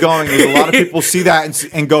where I'm going. Is a lot of people see that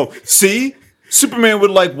and go, "See, Superman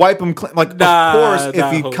would wipe him clean." Like, Nah, of course, if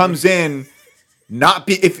nah, he homie. comes in, not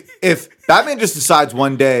be if Batman just decides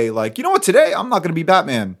one day, you know what, today I'm not going to be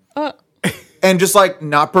Batman, and just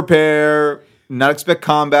not prepare, not expect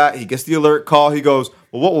combat. He gets the alert call. He goes,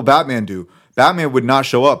 "Well, what will Batman do?" Batman would not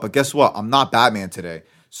show up, but guess what? I'm not Batman today,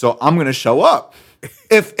 so I'm going to show up.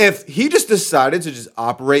 If he just decided to just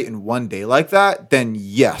operate in one day like that, then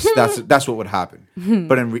yes, that's what would happen.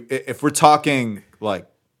 But if we're talking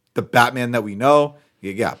the Batman that we know,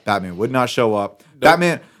 yeah, Batman would not show up.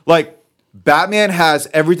 Batman has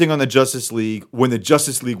everything on the Justice League when the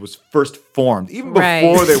Justice League was first formed, even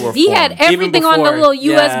before they were He formed. had everything on the before, little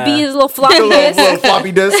yeah. USB, his little floppy The disk. little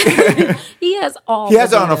floppy disk. He has all. He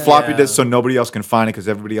has the it on a data. floppy Yeah. disk so nobody else can find it because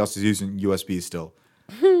everybody else is using USB still.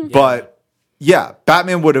 But yeah,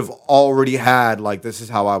 Batman would have already had this is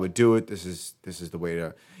how I would do it. This is the way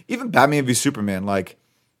to. Even Batman v Superman,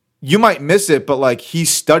 you might miss it, but he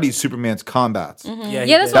studied Superman's combats. Yeah,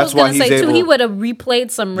 Yeah, that's what I That's was why gonna he's say too. able- He would have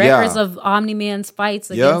replayed some records Yeah. of Omni-Man's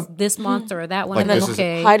fights against this monster or that one, Like, and then this is-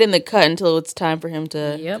 okay, Hide in the cut until it's time for him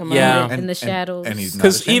to yep, come Yeah. out. in the shadows. and he's not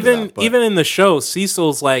because ashamed of even that, but- even in the show,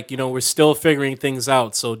 Cecil's we're still figuring things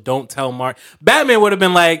out, so don't tell Mark. Batman would have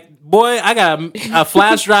been like, boy, I got a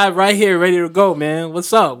flash drive right here, ready to go, man.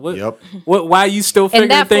 What's up? What? Why are you still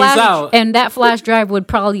figuring things out? And that flash drive would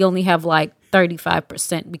probably only have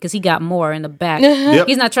 35% because he got more in the back. Yep.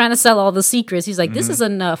 He's not trying to sell all the secrets. He's like, this is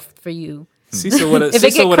enough for you. Cecil would have. If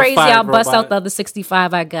it get crazy, I'll bust out the other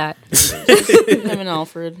 65 I got. Him and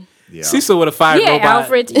Alfred. Yeah. Cecil would have fired Yeah, Robot.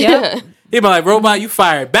 Alfred. Yeah. He'd be like, Robot, you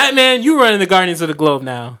fired. Batman, you running the Guardians of the Globe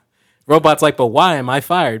now. Robot's like, but why am I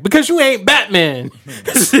fired? Because you ain't Batman.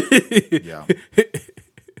 Yeah.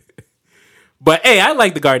 But hey, I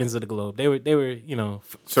like the Guardians of the Globe. They were,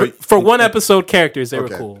 So- for one episode characters, they were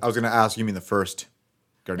Okay. cool. I was going to ask, you mean the first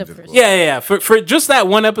Guardians The of the first. Globe? Yeah. For just that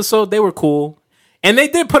one episode, they were cool, and they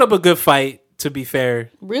did put up a good fight. To be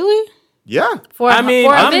fair, Really? Yeah. For I mean,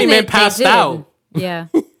 for a Omni-Man minute, they passed did. out. Yeah.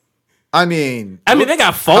 I mean, they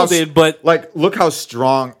got folded, but look how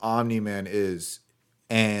strong Omni-Man is,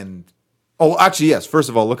 and actually, yes. First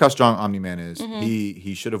of all, look how strong Omni-Man is.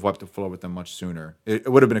 He should have wiped the floor with them much sooner. It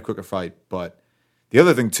would have been a quicker fight. But the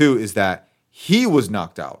other thing too is that he was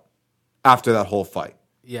knocked out after that whole fight,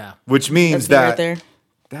 yeah, which means That's that me right there.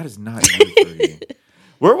 that is not you, Fergie.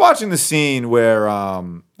 We're watching the scene where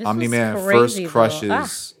Omni-Man was first crazy, though.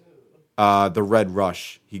 crushes the Red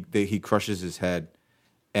Rush. He crushes his head,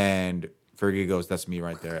 and Fergie goes, "That's me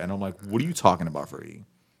right there." And I'm like, "What are you talking about, Fergie?"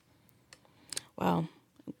 Wow.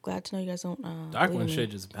 I'm glad to know you guys don't. Darkwind believe me.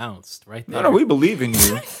 shit just bounced right there. No, we believe in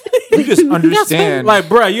you. We just understand. Like,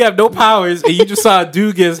 bro, you have no powers, and you just saw a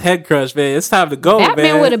dude get his head crushed, man. It's time to go, Batman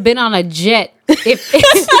man. would have been on a jet if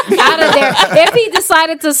out of there. If he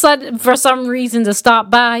decided to for some reason to stop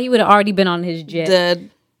by, he would have already been on his jet. Dead.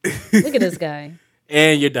 Look at this guy.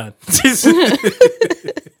 And you're done.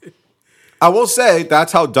 I will say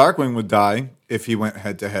that's how Darkwing would die if he went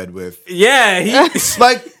head to head with. Yeah, It's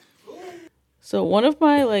like So one of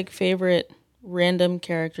my like favorite random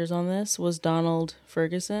characters on this was Donald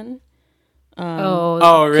Ferguson.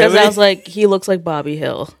 oh Because really? I was like, he looks like Bobby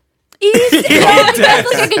Hill. He does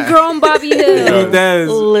look like a grown Bobby Hill. He does.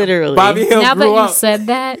 Literally. Bobby Hill Now that grew you up. said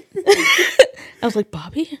that, I was like,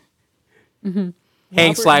 Bobby?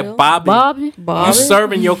 Hanks Robert like Hill? Bobby. You Bobby?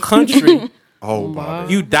 serving your country. oh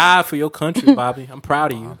Bobby. You died for your country, Bobby. I'm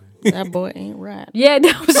proud of you. That boy ain't right. yeah,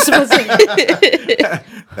 that was supposed to.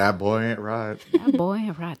 That boy ain't right. That boy,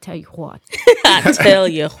 I tell you what. I tell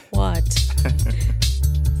you what.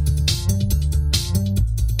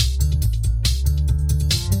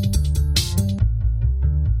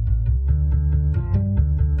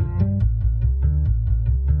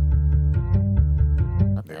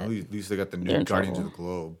 At least they got the They're new in Guardians of trouble. the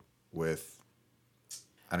Globe with.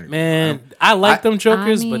 I don't even Man, I like them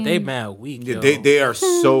Jokers, I but they mean- mad weak. Yeah, Yo. they are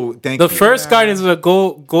so. Thank The you. first Guardians of the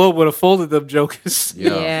Globe would have folded them Jokers.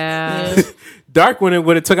 Yeah. Darkwing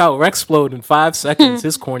would have took out Rexplode in 5 seconds.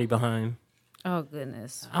 His corny behind. Oh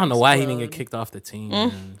goodness. I don't know why he didn't get kicked off the team.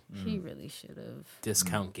 Man. He really should have.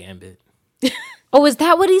 Discount Gambit. Oh, is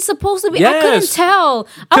that what he's supposed to be? I couldn't Yes. tell.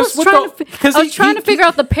 I 'Cause was with trying the- to. 'cause I was he- trying he- to figure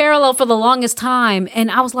out the parallel for the longest time, and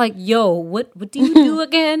I was like, "Yo, what do you do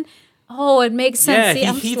again?" Oh, it makes sense. Yeah, See, he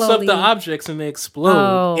I'm heats slowly... up the objects and they explode.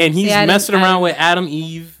 Oh, and he's see, I messing didn't- around with Adam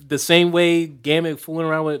Eve the same way Gambit fooling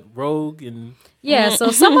around with Rogue and Yeah,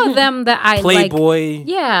 so some of them that I like. Playboy.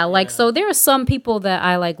 Yeah, like so there are some people that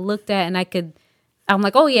I like looked at and I'm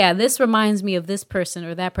like, oh yeah, this reminds me of this person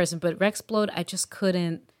or that person, but Rexplode,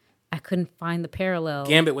 I couldn't find the parallel.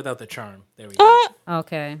 Gambit without the charm. There we go.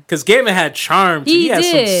 Okay. Because Gambit had charm. Too. He He had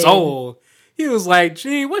did. some soul. He was like,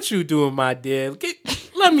 "Gee, what you doing, my dear?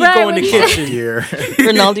 Let me Right, go in the when he- kitchen. Here.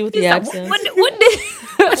 Rinaldi with the accent. What did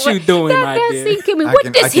What you doing, my that dear?" scene came in? I What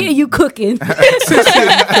can- this I can- here you cooking?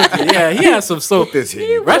 Yeah, he had some soul. This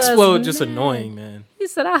here. Rexplode just annoying, man. He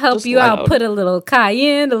said, "I'll help Just you out. loud. Put a little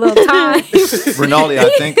cayenne, a little thyme." Rinaldi, I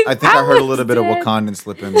think I heard a little bit of dead. Wakandan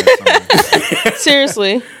slip in there somewhere.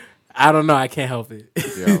 Seriously. I don't know. I can't help it.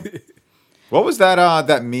 Yeah. What was that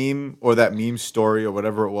that meme or that meme story or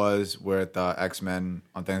whatever it was with X-Men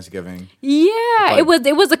on Thanksgiving? Yeah, it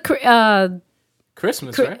was a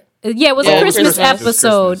Christmas, right? yeah, it was Yeah, a Christmas Christmas.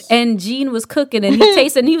 episode, Christmas. and Gene was cooking, and he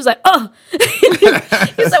tasted, and he was like, "Oh,"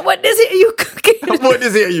 he's like, "What is it you cooking?" What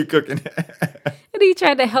is it you cooking? And he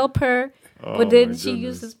tried to help her, but then my she goodness.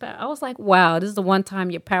 used his power. I was like, "Wow, this is the one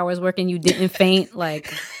time your power is working. You didn't faint."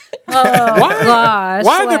 Like, oh gosh,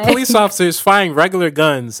 Why are like- the police officers firing regular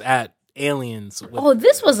guns at aliens? With, Oh,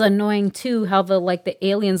 this was annoying too. How the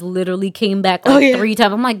aliens literally came back like yeah. 3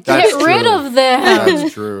 times. I'm like, That's get rid true. of them.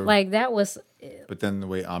 That's true. Like that was. But then the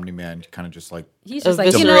way Omni-Man kind of just like He's just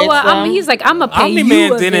like, you know Eviscerates what? them. He's like, I'm gonna pay Omni-Man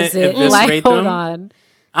you a didn't visit. eviscerate Like, hold them. on.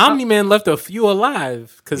 Omni-Man left a few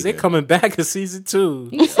alive because they're did. coming back in season 2.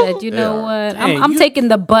 He said, you know are. what? Dang, I'm you- taking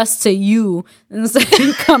the bus to you instead of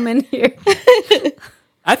you coming here.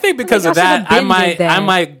 I think because I of that, should've been did that. I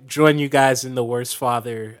might join you guys in the worst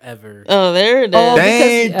father ever. Oh, there it is. Oh,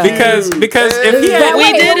 Dang, Because if he had, We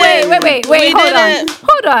did it. wait, We hold did on. it.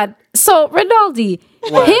 Hold on. So, Rinaldi,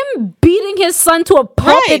 him beating his son to a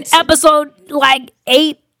pulp in Right. episode like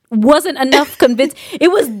 8 wasn't enough convince. It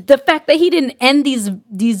was the fact that he didn't end these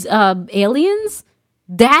aliens.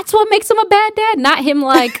 That's what makes him a bad dad, not him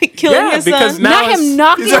like Killing yeah, his because son. now not him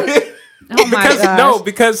knocking. Oh my because gosh.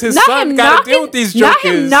 because his Not son him got to knocking, deal with these not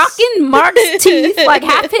jokers. him knocking Mark's teeth, like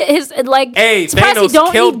half his like. Hey, surprised he Thanos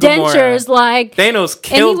don't killed need dentures, Gamora. like. Thanos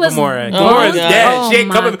killed was- Gamora. Oh Gamora's my dead. God. She ain't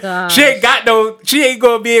Oh my coming. gosh. She ain't got no. She ain't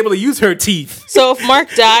gonna be able to use her teeth. So if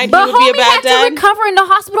Mark died, But he would be a homie bad had to dad. recover in the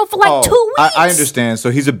hospital for like 2 weeks. I understand.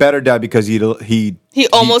 So he's a better dad because He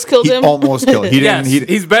almost killed him? Almost killed. He didn't. Yes,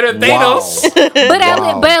 he's better than Wow. Thanos.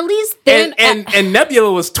 But at least then. and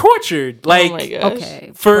Nebula was tortured like Oh my gosh.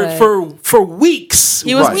 okay. for weeks.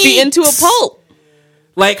 He was Right. beaten to a pulp.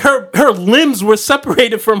 Like her limbs were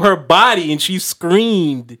separated from her body, and she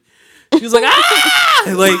screamed. She was like, "Ah!"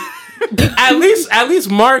 Like at least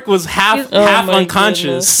Mark was half Oh my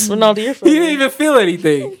unconscious. goodness. Rinaldi, you're He didn't funny. even feel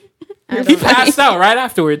anything. He passed out right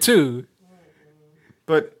afterward too.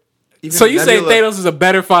 But even So you say Nebula- Thanos is a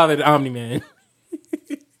better father than Omni-Man?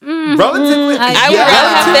 Relatively, I would rather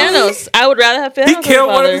have Thanos. I would rather have Thanos. He as killed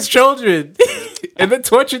a one of father. his children and then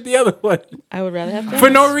tortured the other one I would rather have Thanos. for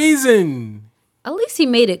no reason. At least he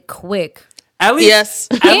made it quick. At least, Yes.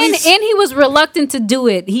 At And least, he was reluctant to do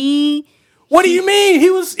it. what do you mean? He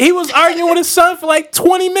was arguing with his son for like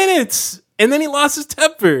 20 minutes, and then he lost his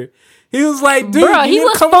temper. He was like, dude, Bro, you he need to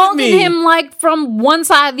was come with folding me. him like from one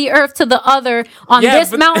side of the earth to the other on Yeah, this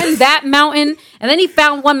but- mountain, that mountain, and then he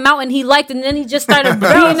found one mountain he liked, and then he just started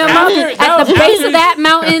bringing him up that at was the base after- of that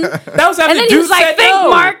mountain. That was after And then he dude was like, said "Think, no.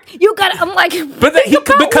 Mark, you got." I'm like, But then "Think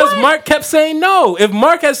about because what?" Mark kept saying no. If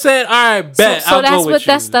Mark had said, "All right, bet," So I'll that's go what with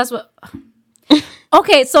you. that's what.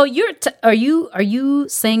 Okay, so are you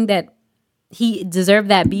saying that he deserved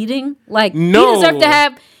that beating? Like No. he deserved to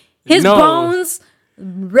have his No. bones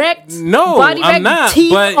wrecked. No, body I'm wrecked, not.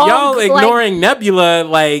 teeth But all, y'all like- ignoring Nebula,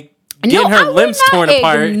 like getting her we're limbs not torn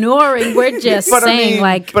apart. Ignoring, we're just But I saying, mean-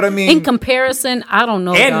 like, but I mean- in comparison, I don't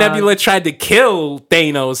know. And dog. Nebula tried to kill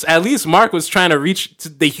Thanos. At least Mark was trying to reach to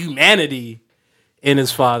the humanity in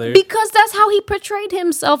his father. because that's how he portrayed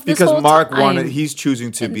himself. This Because whole Mark time. wanted, he's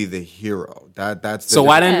choosing to be the hero. That's the So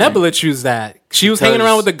why didn't Yeah. Nebula choose that? She was hanging Because-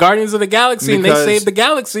 around with the Guardians of the Galaxy and they because- saved the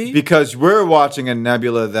galaxy. Because we're watching a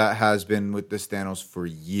Nebula that has been with this Thanos for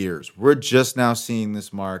years. We're just now seeing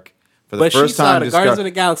this Mark for the But she first saw time. the Guardians of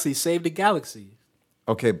the Galaxy save the galaxy.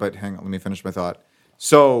 Okay, but hang on, let me finish my thought.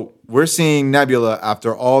 So we're seeing Nebula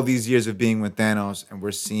after all these years of being with Thanos, and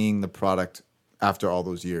we're seeing the product after all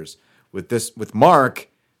those years. With Mark,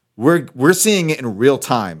 we're seeing it in real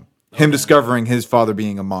time. Him discovering his father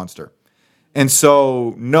being a monster. And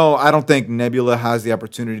so, no, I don't think Nebula has the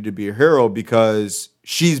opportunity to be a hero because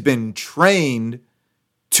she's been trained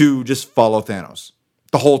to just follow Thanos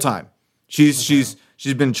the whole time.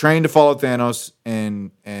 She's been trained to follow Thanos,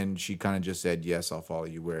 and she kind of just said, "Yes, I'll follow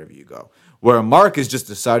you wherever you go." Where Mark is just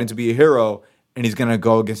deciding to be a hero, and he's gonna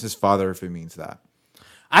go against his father if it means that.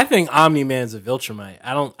 I think Omni-Man's a Viltrumite.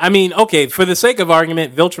 I mean, okay, for the sake of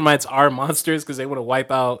argument, Viltrumites are monsters because they want to wipe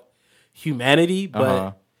out humanity,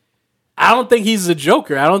 but I don't think he's a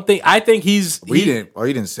Joker. I think he's You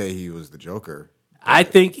didn't say he was the Joker. I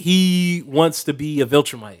think he wants to be a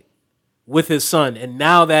Viltrumite with his son, and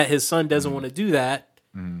now that his son doesn't want to do that,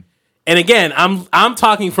 and again, I'm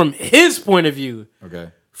talking from his point of view.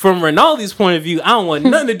 Okay. From Rinaldi's point of view, I don't want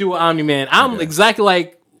nothing to do with Omni-Man. I'm exactly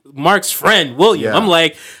like Mark's friend, William. Yeah. I'm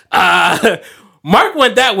like, Mark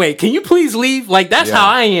went that way. Can you please leave? Like, that's Yeah. how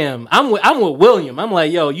I am. I'm with William. I'm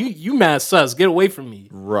like, yo, you mad sus. Get away from me.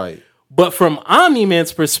 Right. But from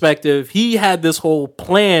Omni-Man's perspective, he had this whole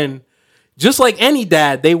plan. Just like any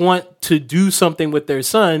dad, they want to do something with their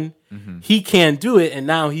son. He can't do it, and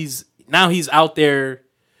now he's out there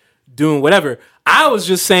doing whatever. I was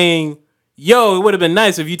just saying, yo, it would have been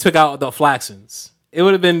nice if you took out the Flaxens. It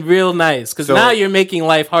would have been real nice because So- now you're making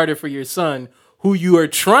life harder for your son, who you are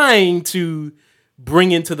trying to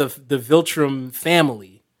bring into the Viltrum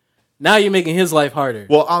family. Now you're making his life harder.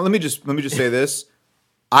 Well, let me just say this.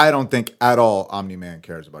 I don't think at all Omni-Man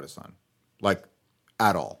cares about his son, like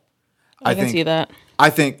at all. I can see that. I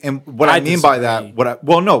think, and what I I mean by disagree. that,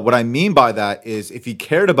 what I mean by that is, if he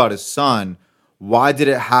cared about his son, why did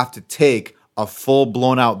it have to take a full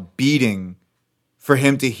blown out beating for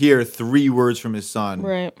him to hear 3 words from his son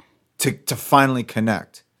Right. to finally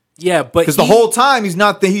connect? Yeah, but Because the whole time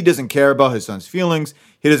he doesn't care about his son's feelings.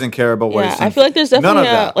 He doesn't care about what Yeah, his son. I feel like there's none definitely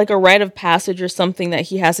of that. like a rite of passage or something that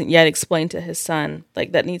he hasn't yet explained to his son,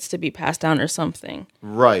 like that needs to be passed down or something.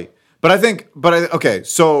 Right. Okay,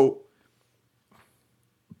 so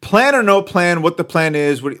plan or no plan, what the plan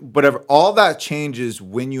is, whatever, all that changes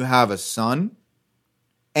when you have a son.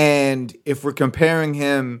 And if we're comparing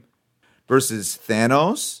him versus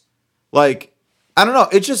Thanos, like, I don't know.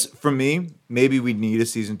 It's just, for me, maybe we need a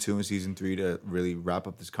season 2 and season 3 to really wrap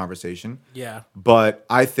up this conversation. yeah. But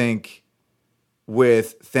I think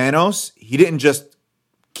with Thanos, he didn't just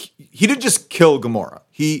kill Gamora.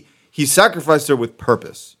 He sacrificed her with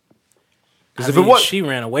purpose. I Because if mean, it was she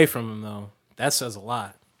ran away from him though. That says a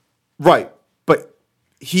lot. right, but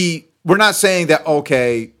we're not saying that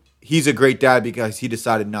okay, he's a great dad because he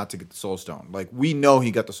decided not to get the Soul Stone. Like, we know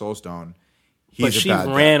he got the Soul Stone. He's But a she bad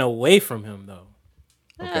dad. ran away from him though.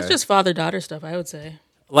 It's just father-daughter stuff, I would say.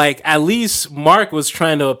 Like, at least Mark was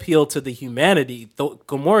trying to appeal to the humanity.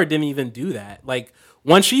 Gamora didn't even do that. Like,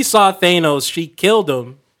 when she saw Thanos, she killed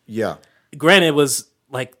him. Yeah, Granted, it was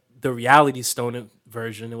like the reality stone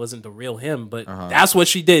version. It wasn't the real him, but Uh-huh. that's what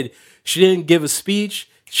she did. She didn't give a speech.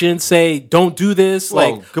 She didn't say, don't do this.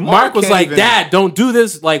 Well, Like, Gamora Mark was can't like, even- Dad, don't do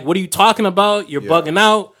this. Like, what are you talking about? You're Yeah. bugging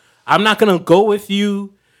out. I'm not going to go with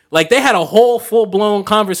you. Like, they had a whole full-blown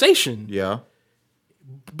conversation. yeah.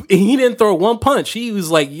 He didn't throw one punch. He was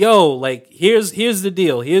like, yo, like, here's the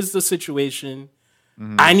deal. Here's the situation.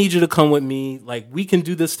 I need you to come with me. Like, we can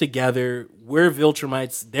do this together. We're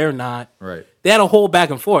Viltrumites. They're not. Right. They had a whole back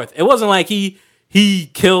and forth. It wasn't like he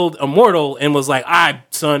killed Immortal and was like, all right,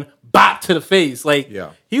 son, bop to the face. Like,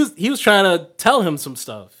 Yeah. he was trying to tell him some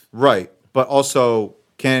stuff. Right. But also,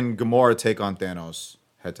 Can Gamora take on Thanos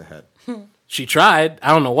head to head? She tried. I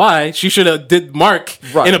don't know why. She should have did Mark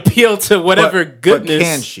Right. and appeal to whatever goodness. But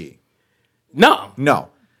can she? No. No.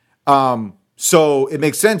 So it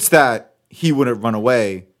makes sense that he wouldn't run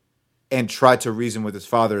away and try to reason with his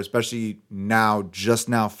father, especially just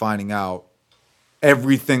now finding out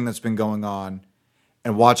everything that's been going on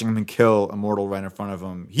and watching him kill Immortal right in front of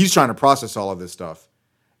him. He's trying to process all of this stuff.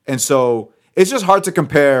 And so it's just hard to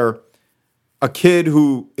compare a kid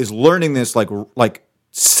who is learning this like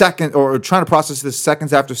second or trying to process this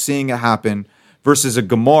seconds after seeing it happen versus a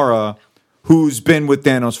Gamora who's been with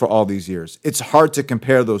Thanos for all these years. It's hard to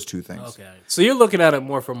compare those two things. Okay. So you're looking at it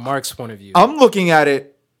more from Mark's point of view. I'm looking at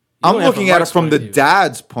it Mark's from point the of view.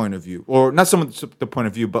 dad's point of view, or not someone's the point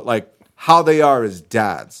of view, but like how they are as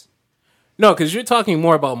dads. No, because you're talking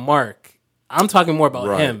more about Mark. I'm talking more about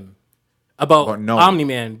Right. him. About Nolan.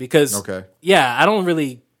 Omni-Man. Because, Okay. yeah, I don't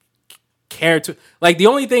really care to... Like, the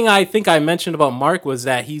only thing I think I mentioned about Mark was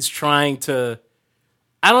that he's trying to...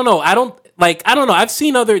 I don't know. I don't know. I've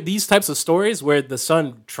seen these types of stories where the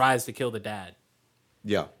son tries to kill the dad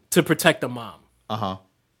Yeah. to protect the mom. Uh-huh.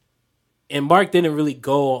 And Mark didn't really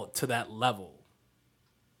go to that level.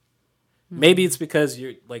 Maybe it's because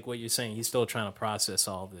you're like what you're saying. He's still trying to process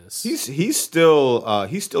all this. He's still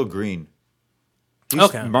green.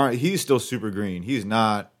 Okay. He's still super green. He's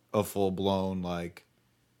not a full blown like.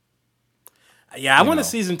 Yeah, I want know. a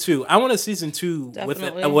season 2. I want a season 2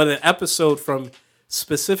 Definitely. with an episode from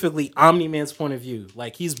specifically Omni-Man's point of view.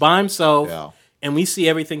 Like he's by himself, Yeah. and we see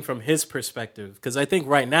everything from his perspective. Because I think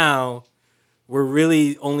right now we're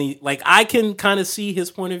really only like I can kind of see his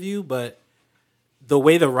point of view, but the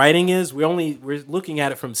way the writing is, we're looking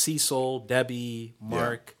at it from Cecil, Debbie,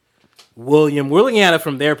 Mark, William. We're looking at it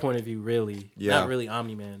from their point of view, really. Yeah. Not really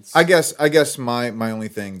Omni-Man's. I guess my only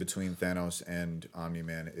thing between Thanos and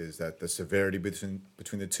Omni-Man is that the severity between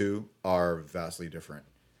the two are vastly different.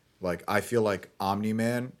 Like I feel like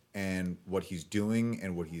Omni-Man and what he's doing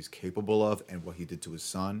and what he's capable of and what he did to his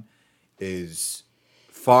son is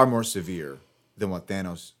far more severe than what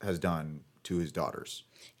Thanos has done to his daughters.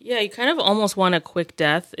 Yeah, you kind of almost want a quick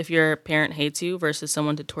death if your parent hates you versus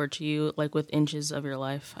someone to torture you like with inches of your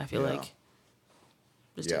life. I feel Yeah. like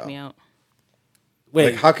just Yeah. took me out. Wait,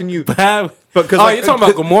 Like how can you? you're talking like,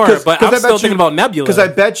 about Gamora, but I'm still thinking about Nebula. Because I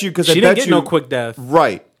bet you. she didn't get no quick death.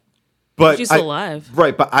 Right. But She's still alive.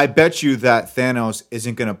 Right, but I bet you that Thanos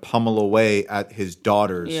isn't going to pummel away at his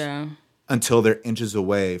daughters Yeah. until they're inches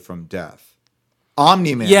away from death.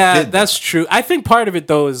 Omni-Man Yeah, did that's that. true. I think part of it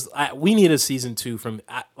though is we need a season 2 from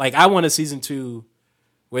I want a season 2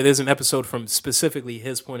 where there's an episode from specifically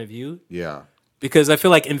his point of view, Yeah. because I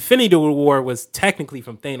feel like Infinity War was technically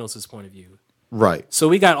from Thanos' point of view. Right. So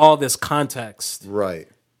we got all this context. Right.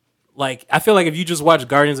 Like I feel like if you just watch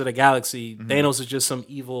Guardians of the Galaxy, Thanos is just some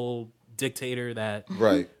evil dictator that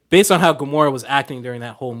Right. based on how Gamora was acting during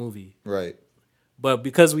that whole movie. Right. But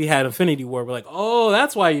because we had Infinity War, we're like, oh,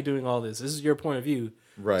 that's why you're doing all this. This is your point of view.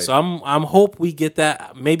 Right. So I'm hope we get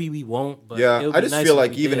that. Maybe we won't. But Yeah, it'll I be just nice feel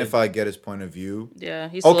like we even did. if I get his point of view, Yeah,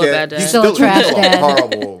 he's still a okay, bad dad. he's Still a trash he's dad.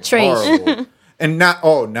 horrible, Trash. horrible. And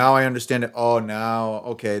now I understand it. Oh, now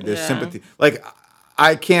okay, there's Yeah. sympathy. Like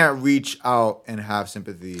I can't reach out and have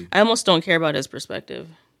sympathy. I almost don't care about his perspective.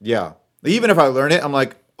 Yeah, even if I learn it, I'm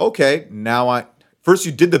like, okay, first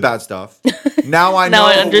you did the bad stuff. Now I know Now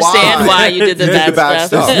I understand why you did the bad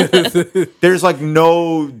stuff. There's like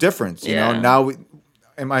no difference, you Yeah. know. Now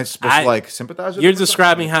am I supposed to like sympathize with You're him or something?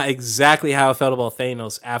 describing exactly how I felt about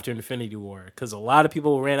Thanos after Infinity War, because a lot of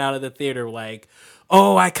people ran out of the theater like,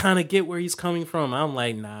 "Oh, I kind of get where he's coming from." I'm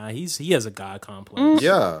like, "Nah, he has a god complex.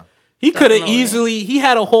 Yeah. He could have Definitely. easily. He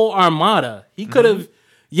had a whole armada. He could have.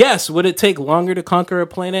 Yes, would it take longer to conquer a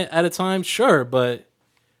planet at a time? Sure, but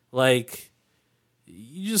like,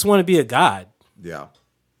 you just want to be a god. Yeah.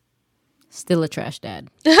 Still a trash dad.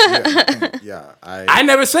 Yeah. I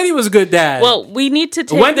never said he was a good dad. Well, we need to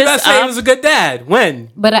take when did I this say he up. was a good dad? When?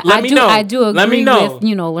 But Let I me do know. I do Let me agree know.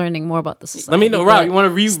 with learning more about the society. Let me know, but Rob. You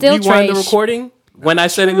want to still rewind the trash. recording when I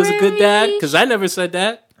said he was a good dad? Because I never said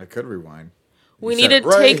that. I could rewind. We You need said to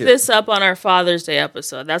it right take here. this up on our Father's Day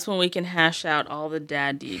episode. That's when we can hash out all the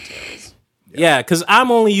dad details. Yeah, because I'm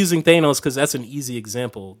only using Thanos because that's an easy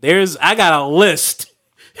example. I got a list,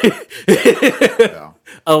 Yeah.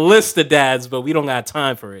 a list of dads, but we don't got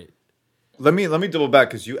time for it. Let me double back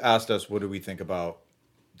because you asked us what do we think about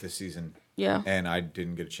this season, Yeah. and I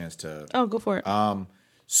didn't get a chance to. Oh, go for it.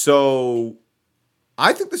 So,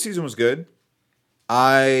 I think the season was good.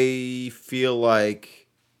 I feel like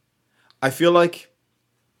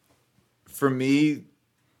for me,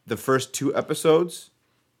 the first 2 episodes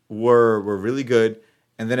were really good,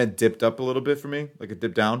 and then it dipped up a little bit for me, like it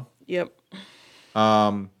dipped down. Yep.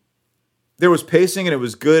 There was pacing and it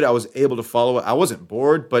was good. I was able to follow it. I wasn't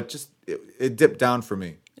bored, but just it dipped down for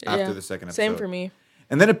me after the second episode. Same for me.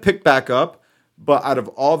 And then it picked back up. But out of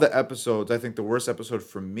all the episodes, I think the worst episode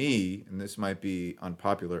for me, and this might be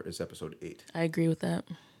unpopular, is episode 8. I agree with that.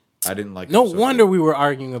 I didn't like. No episode wonder 8. we were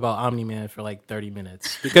arguing about Omni-Man for like 30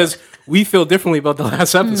 minutes because we feel differently about the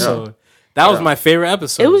last episode. That was my favorite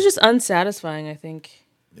episode. It was just unsatisfying, I think.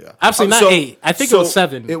 Yeah, Absolutely not 8. I think it was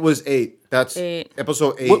 7. It was 8. That's 8.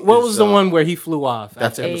 episode 8. What was the one where he flew off?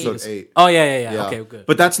 That's after episode he- 8. Oh yeah. Okay, good.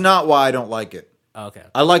 But that's not why I don't like it. Okay.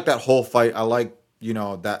 I like that whole fight. I like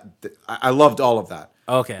I loved all of that.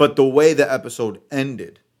 Okay. But the way the episode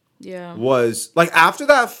ended Yeah. was like after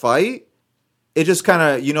that fight, it just kind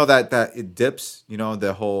of that it dips.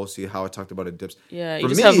 The whole see how I talked about it dips. Yeah, you For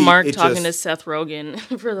just me, have Mark it talking to just- Seth Rogen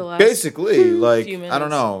for the last basically like few I minutes.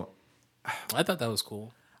 don't know. I thought that was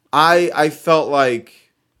cool. I felt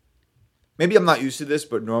like maybe I'm not used to this,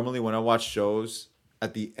 but normally when I watch shows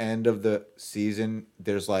at the end of the season,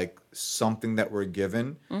 there's like something that we're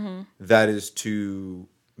given that is to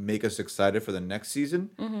make us excited for the next season.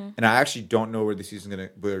 And I actually don't know where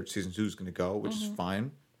where season 2 is gonna go, which is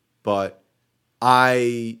fine. But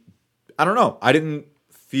I don't know. I didn't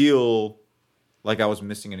feel like I was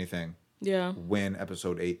missing anything Yeah. when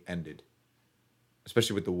episode 8 ended,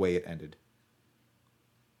 especially with the way it ended.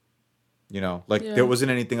 There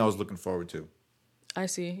wasn't anything I was looking forward to. I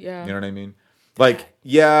see. Yeah. You know what I mean? Like,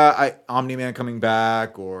 yeah, Omni-Man coming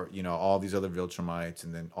back, or all these other Viltrumites,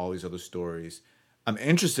 and then all these other stories. I'm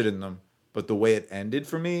interested in them, but the way it ended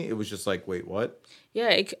for me, it was just like, wait, what?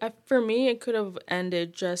 Yeah, for me, it could have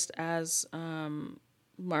ended just as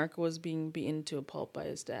Mark was being beaten to a pulp by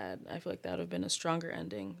his dad. I feel like that would have been a stronger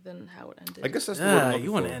ending than how it ended. I guess that's the word I'm looking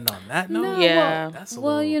You want to for. end on that note? No, Yeah. That's a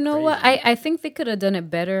Well, little you know what? crazy. I think they could have done it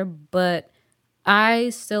better, but I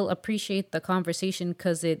still appreciate the conversation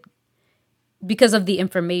because of the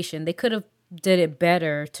information. They could have did it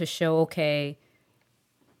better to show okay,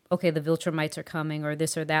 the Viltrumites are coming or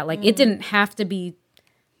this or that. Like it didn't have to be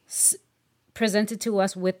presented to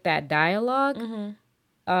us with that dialogue.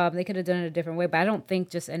 They could have done it a different way, but I don't think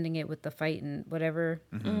just ending it with the fight and whatever.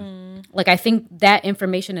 Like I think that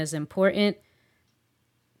information is important.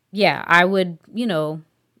 Yeah, I would,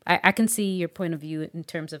 I can see your point of view in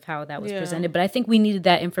terms of how that was Yeah. presented, but I think we needed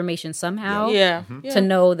that information somehow Yeah. to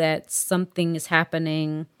know that something is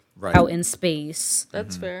happening Right. out in space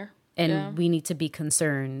That's fair. and Yeah. we need to be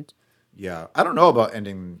concerned. Yeah, I don't know about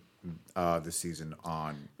ending the season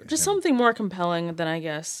on Just him. something more compelling than I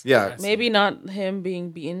guess. Yeah, Maybe not him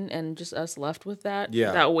being beaten and just us left with that.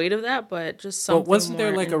 Yeah. That weight of that, but just But something. wasn't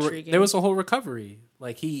there more like intriguing. there was a whole recovery?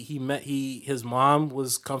 Like his mom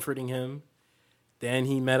was comforting him. Then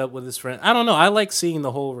he met up with his friend. I don't know. I like seeing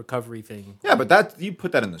the whole recovery thing. Yeah, but that you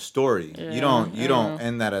put that in the story. You don't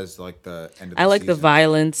end that as like the end of the I like the season.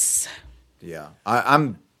 violence. Yeah,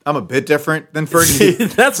 I'm a bit different than Fergie.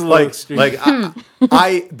 That's a little like extreme. like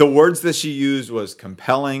I the words that she used was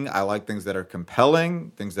compelling. I like things that are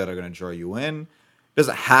compelling, things that are going to draw you in. It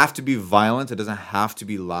doesn't have to be violent. It doesn't have to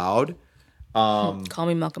be loud. Call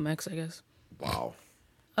me Malcolm X, I guess. Wow.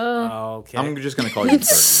 Okay. I'm just going to call you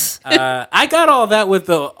Fergie. I got all that with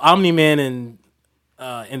the Omni-Man and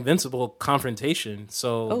Invincible confrontation.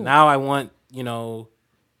 So now I want,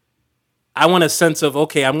 a sense of,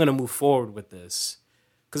 okay, I'm going to move forward with this.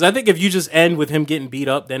 Because I think if you just end with him getting beat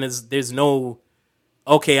up, then there's no,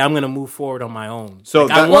 okay, I'm going to move forward on my own. So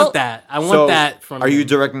I want that. I want that from Are you him.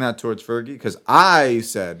 directing that towards Fergie? Because I didn't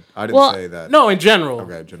say that. No, in general.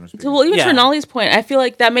 Okay, generally speaking. Well, even Yeah. to Nolly's point, I feel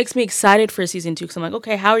like that makes me excited for season 2 because I'm like,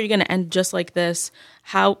 okay, how are you going to end just like this?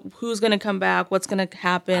 Who's going to come back? What's going to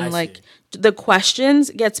happen? I Like see. the questions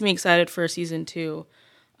gets me excited for season 2.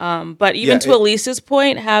 But even Yeah, to Elise's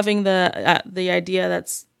point, having the idea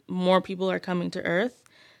that more people are coming to Earth,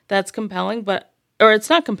 that's compelling. Or it's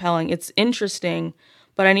not compelling. It's interesting,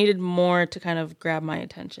 but I needed more to kind of grab my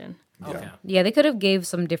attention. Okay. Yeah, they could have gave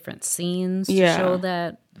some different scenes to Yeah. show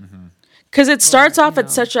that. Because it starts off at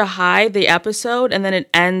such a high, the episode, and then it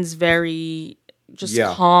ends very just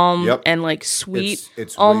Yeah. calm Yep. and like sweet,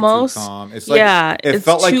 It's almost. way too calm. It's like, yeah, it it's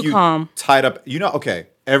felt like too you calm. tied up. Okay,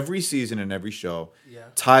 every season and every show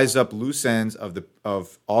ties up loose ends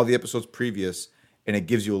of all the episodes previous, and it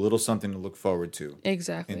gives you a little something to look forward to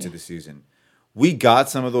Exactly. into the season. We got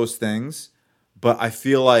some of those things, but I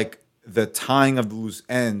feel like the tying of the loose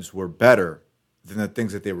ends were better than the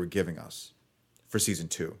things that they were giving us for season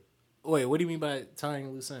 2. Wait, what do you mean by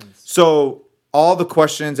tying loose ends? So all the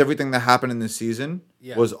questions, everything that happened in this season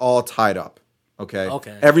Yeah. was all tied up. Okay.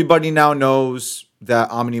 Okay. Everybody now knows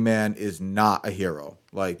that Omni-Man is not a hero.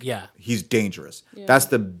 Like, Yeah. he's dangerous. That's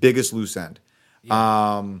the biggest loose end.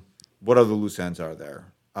 What other loose ends are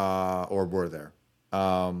there? Or were there?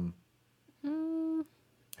 I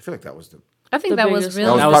feel like that was the I think The that was biggest really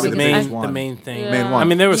one. That was probably the the biggest main, one. the main thing. Yeah. main one. I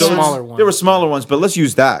mean, there were So smaller ones. There were smaller ones, but let's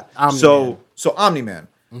use that. Omni-Man. So Omni-Man.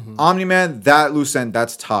 Omni-Man, that loose end,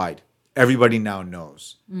 that's tied. Everybody now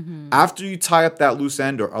knows. After you tie up that loose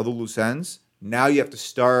end or other loose ends, now you have to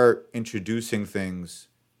start introducing things,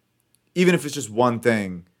 even if it's just one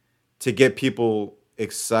thing, to get people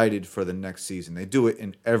excited for the next season. They do it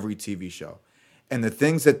in every TV show. And the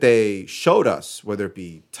things that they showed us, whether it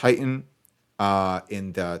be Titan,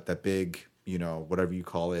 in that big, whatever you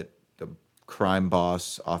call it, the crime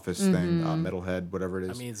boss office thing, metalhead, whatever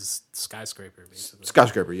it is. I mean, it's a skyscraper, basically.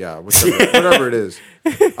 Skyscraper, yeah, whatever it is.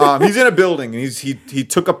 He's in a building and he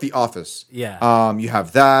took up the office. Yeah. You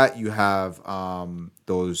have that. You have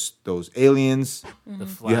those aliens. The You,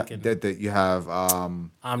 flak you have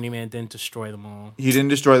Omni-Man didn't destroy them all. he didn't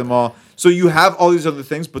destroy them all. So you have all these other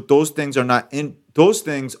things, but those things are not in. Those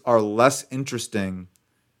things are less interesting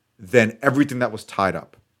than everything that was tied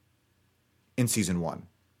up in season 1.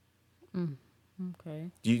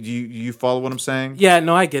 Okay. Do you follow what I'm saying? Yeah,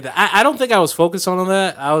 no, I get it. I don't think I was focused on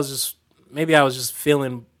that. I was just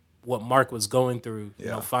feeling what Mark was going through,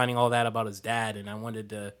 finding all that about his dad, and I wanted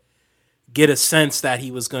to get a sense that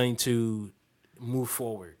he was going to move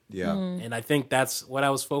forward. Yeah. And I think that's what I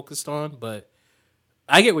was focused on, but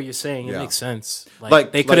I get what you're saying. It Yeah. makes sense.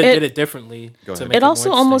 Like- They could have like- did it differently Go to ahead. make It also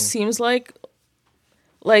more almost interesting. seems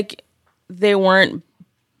like they weren't.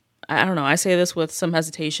 I don't know. I say this with some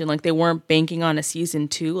hesitation. Like they weren't banking on a season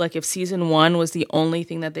 2. Like if season 1 was the only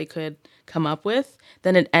thing that they could come up with,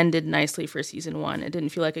 then it ended nicely for season 1. It didn't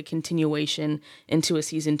feel like a continuation into a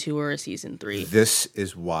season 2 or a season 3. This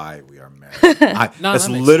is why we are married. No, that's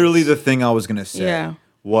that makes literally sense. the thing I was gonna say. Yeah.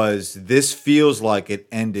 Was this feels like it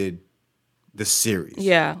ended the series?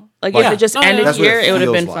 Yeah. Like Like- if it just No, yeah, ended that's what here, it it would have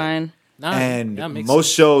feels been like. fine. No, And that makes most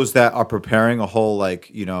sense. shows that are preparing a whole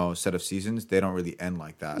set of seasons, they don't really end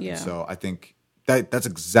like that. Yeah. And so I think that's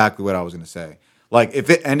exactly what I was gonna say. Like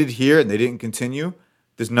if it ended here and they didn't continue,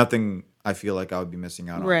 there's nothing I feel like I would be missing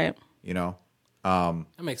out on. Right. That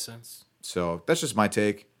makes sense. So that's just my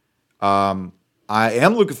take. I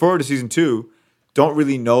am looking forward to season 2. Don't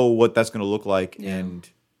really know what that's gonna look like, and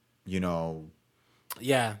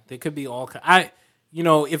Yeah, they could be all.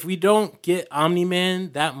 If we don't get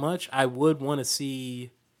Omni-Man that much, I would want to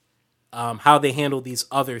see how they handle these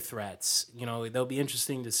other threats. They'll be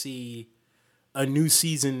interesting to see a new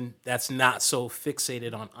season that's not so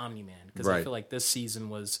fixated on Omni-Man, because I Right. feel like this season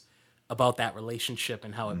was about that relationship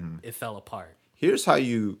and how it fell apart. here's how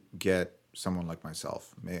you get someone like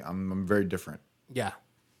myself. I'm very different, Yeah,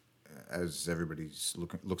 as everybody's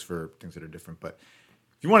looks for things that are different. But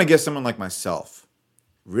if you want to get someone like myself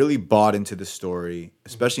really bought into the story,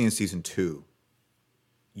 especially in season 2,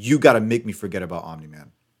 you got to make me forget about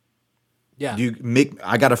Omni-Man. yeah,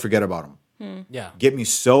 I got to forget about him. yeah. Get me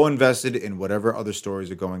so invested in whatever other stories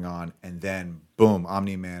are going on, and then boom,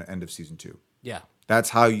 Omni-Man, end of season 2. Yeah. That's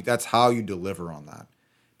how you deliver on that,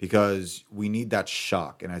 because we need that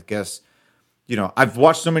shock. And I guess I've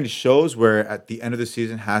watched so many shows where at the end of the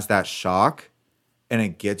season has that shock, and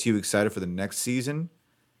it gets you excited for the next season.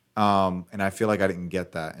 And I feel like I didn't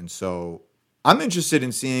get that, and so I'm interested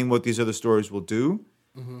in seeing what these other stories will do.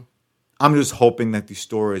 I'm just hoping that these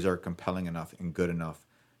stories are compelling enough and good enough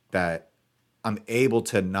that I'm able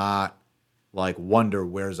to not wonder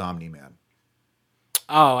where's Omni-Man.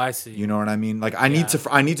 Oh, I see. You know what I mean? Like I need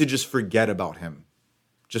to just forget about him,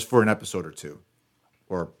 just for an episode or 2,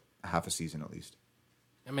 or half a season at least.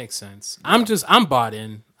 That makes sense. I'm bought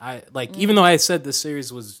in. Even though I said the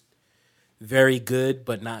series was very good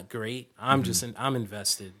but not great, I'm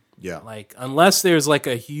invested. Yeah. Like unless there's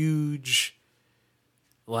a huge,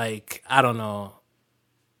 I don't know.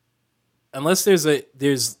 Unless there's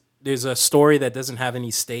a story that doesn't have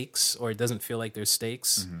any stakes, or it doesn't feel like there's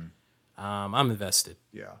stakes, I'm invested.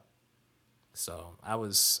 Yeah. So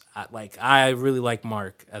I really like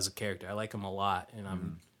Mark as a character. I like him a lot,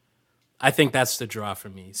 and I think that's the draw for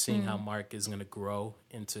me. Seeing how Mark is going to grow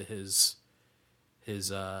into his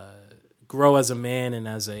grow as a man and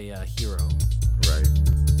as a hero. Right.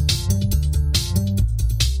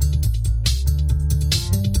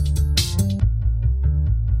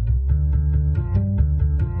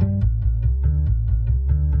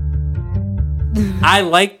 I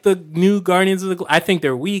like the new Guardians of the. I think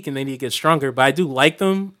they're weak and they need to get stronger, but I do like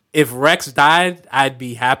them. If Rex died, I'd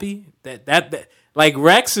be happy. That Like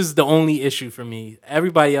Rex is the only issue for me.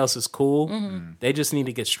 Everybody else is cool. They just need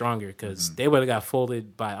to get stronger because they would have got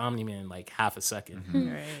folded by Omni-Man in like half a second.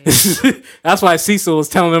 Right. That's why Cecil was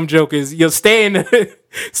telling them jokers, "You'll stay in the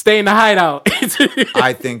hideout."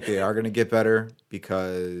 I think they are going to get better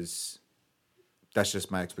because that's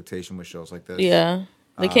just my expectation with shows like this. Yeah,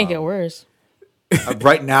 they can't get worse.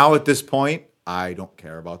 Right now, at this point, I don't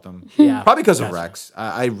care about them. Yeah, Probably because of gotcha. Rex.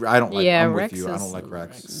 I don't like. Yeah, I'm Rex with you. I is- don't like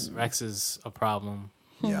Rex. Rex is a problem.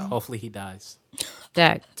 Yeah. Hopefully he dies.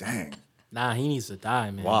 Dak. Dang. Nah, he needs to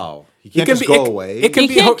die, man. Wow. He He can't can just be- go it- away. it can He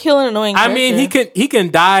be can't ho- kill an annoying. I mean, character. he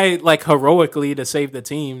can die like heroically to save the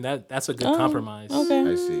team. That's a good compromise.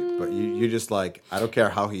 Okay. I see. But you're just like, I don't care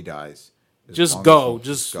how he dies. As Just long go. as he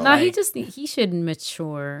Just go. No, he Like- just he should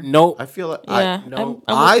mature. Nope. I feel like Yeah, no.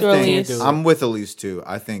 I'm I with you, think Elise. I'm with Elise too.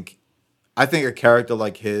 I think a character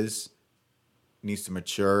like his needs to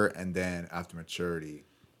mature, and then after maturity,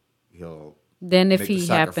 he'll. Then if Make the he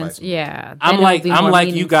sacrifice happens, move. yeah. then I'm it'll like be more you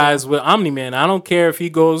meaningful. guys with Omni-Man. I don't care if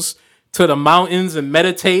he goes to the mountains and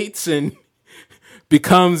meditates and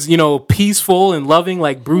becomes, peaceful and loving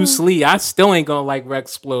like Bruce Lee. I still ain't gonna like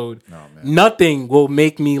Rex Explode. No, man. Nothing will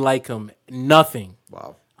make me like him. Nothing.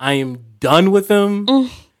 Wow. I am done with him.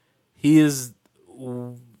 He is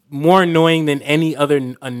more annoying than any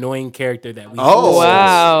other annoying character that we. Oh.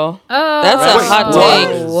 Wow, Oh, that's a hot What? take.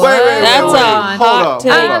 That's That's a hold hot up.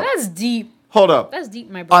 take. Hold up. that's deep. Hold up. That's deep,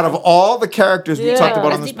 my brother. Out of all the characters we Yeah. talked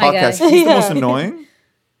about on That's this deep, my guy. podcast, he's the most annoying.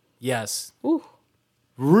 Yes,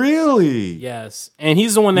 Really? yes, and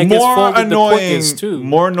he's the one that gets More folded the annoying. quickest too.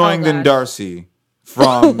 More annoying than gosh. Darcy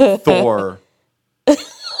from Thor.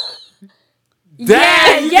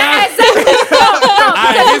 Yes.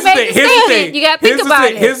 Here's the Make thing. a Here's the statement. thing. You gotta think Here's the about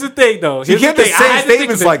thing. it. Here's the thing, though. You Here's can't the just thing. I say had to think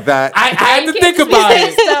statements of it. like that. I had to You think can't about say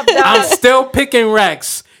it. stuff, dog. I'm still picking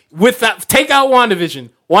Rex. Take out WandaVision.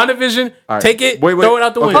 WandaVision, All right. take it, Wait, throw it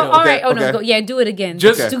out the okay. window. All right. Oh okay. no. Go, yeah. Do it again.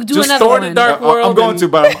 Just, Okay. do just another Thor one. the Dark I'm World. going to,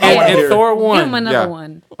 but I and wanna hear. Thor Give him 1. another Yeah.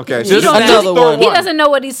 one. Okay, Just just another Thor one. He doesn't know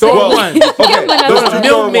what he's Thor saying. 1. Give him another those one. two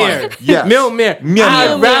Thor Milmere. one. Yes. Milmere. Meow, I'd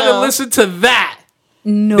meow. rather listen to that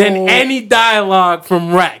No. than any dialogue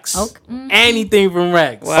from Rex. Okay. Anything from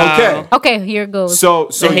Rex. Wow. Okay. Okay. Here goes. So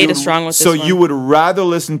The hate you, is strong with so this you one. would rather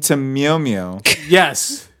listen to Meow Meow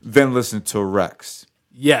Yes. than listen to Rex.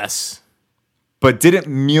 Yes. But didn't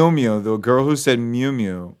Mew Mew, the girl who said Mew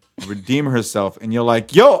Mew, redeem herself? And you're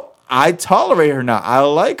like, yo, I tolerate her now. I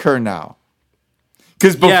like her now.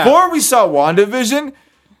 Because Yeah. before we saw WandaVision,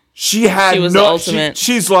 she had She was the no. ultimate.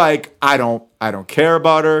 She's like, I don't care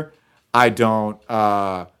about her. I don't.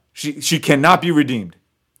 She cannot be redeemed.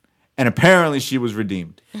 And apparently, she was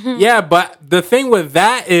redeemed. Yeah, but the thing with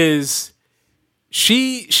that is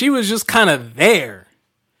she was just kind of there.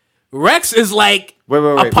 Rex is like Wait.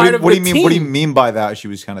 a part of what the do you mean? team. What do you mean by that? She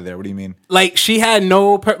was kind of there. What do you mean? Like she had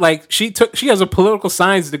no she has a political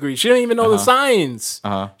science degree. She don't even know the science.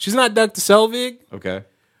 She's not Dr. Selvig. Okay.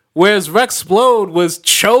 Whereas Rex Explode was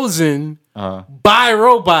chosen by a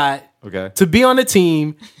robot Okay. to be on the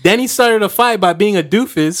team. Then he started a fight by being a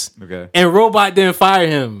doofus. Okay. And Robot didn't fire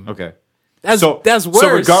him. Okay. That's worse. So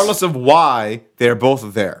regardless of why, they're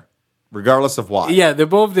both there. Regardless of why. Yeah, they're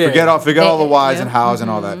both there. Forget all the whys Yeah. and hows and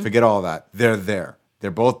all that. Forget all that. They're there. They're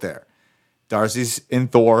both there. Darcy's in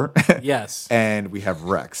Thor. Yes. And we have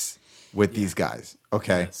Rex with these guys.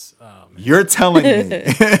 Okay. Yes. Oh, man. You're telling me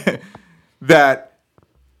that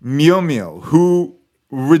Mew Mew, who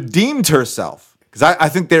redeemed herself, because I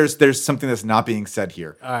think there's something that's not being said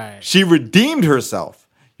here. All right. She redeemed herself.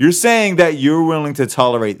 You're saying that you're willing to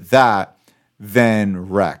tolerate that than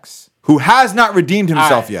Rex, who has not redeemed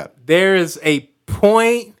himself All right. yet. There is a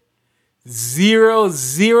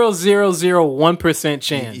 0.00001%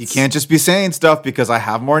 chance You can't just be saying stuff because I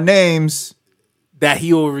have more names. that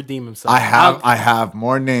he will redeem himself. I have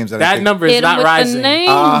more names. that number is Hit him not with rising. the names.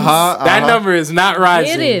 That number is not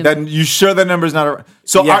rising. Hit him. Then you sure that number's not a,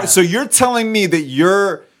 so? Yeah. So you're telling me that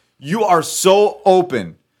you are so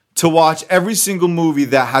open to watch every single movie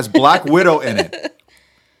that has Black Widow in it.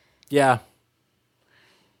 Yeah.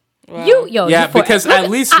 You Yeah, because at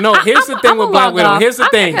least here's the thing with Black Widow. Here's the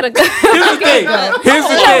thing. Here's the thing. Here's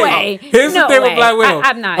the No thing. way. Here's the No thing with way. Black Widow.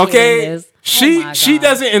 I'm not okay. hearing this. She my she God.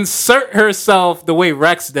 doesn't insert herself the way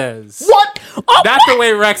Rex does. What? Oh, That's the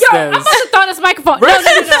way Rex Yo, does. I'm about to throw this microphone. No.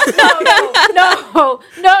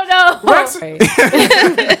 Rex- Rex be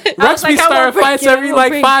like, I starting won't break fights you. I every won't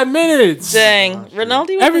like break 5 minutes. Dang, Ronaldo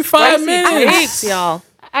with Every the 5 spicy minutes. takes, y'all.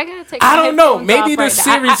 I gotta take. I my don't know. headphones Maybe off the right now.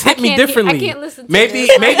 series hit me can't differently. I can't listen to maybe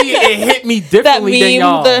this. maybe it hit me That differently than meme,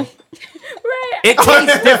 y'all. Right. It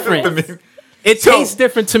tastes different. The meme. It tastes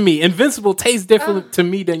different to me. Invincible tastes different to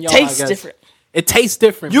me than y'all. I Tastes guess. different. It tastes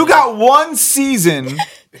different. You man. got one season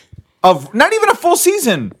of not even a full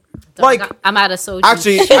season. Like I'm out of soju.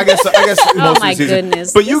 actually, I guess most Oh of my the season.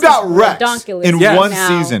 goodness. But you This got is Rex redonkulous in Yes. one now.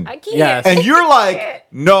 season. I can't. Yes. And you're like,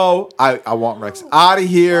 no, I want Rex out of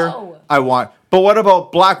here. No. I want. But what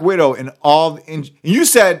about Black Widow and all? You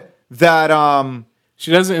said that.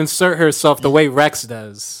 She doesn't insert herself the way Rex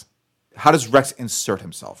does. How does Rex insert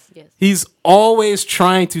himself? Yes. He's always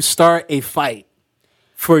trying to start a fight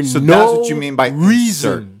for So no that's what you mean by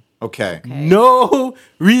reason. insert. Okay. No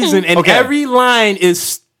reason. And Okay. every line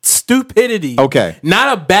is stupidity. Okay.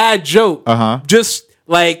 Not a bad joke. Just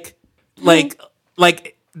like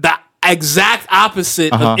the exact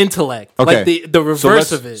opposite of intellect. Okay. Like the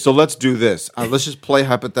reverse of it. So let's do this. Let's just play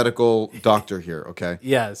hypothetical doctor here, okay?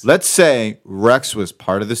 Yes. Let's say Rex was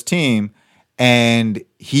part of this team and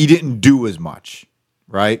he didn't do as much,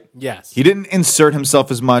 right? Yes. He didn't insert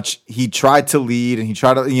himself as much. He tried to lead and he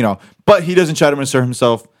tried to, but he doesn't try to insert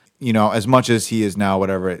himself, as much as he is now,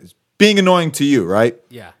 whatever it is. Being annoying to you, right?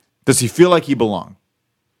 Yeah. Does he feel like he belongs?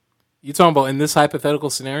 You talking about in this hypothetical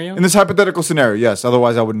scenario? In this hypothetical scenario, yes.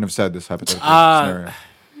 Otherwise, I wouldn't have said this hypothetical scenario.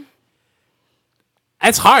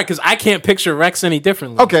 It's hard because I can't picture Rex any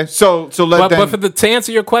differently. Okay, so To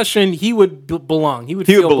answer your question, he would belong. He would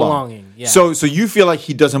feel belonging. Yeah. So you feel like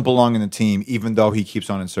he doesn't belong in the team, even though he keeps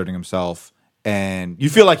on inserting himself, and you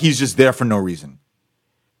feel like he's just there for no reason.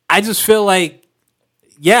 I just feel like,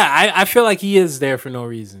 I feel like he is there for no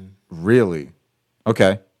reason. Really?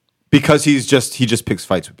 Okay. Because he just picks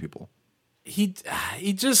fights with people. He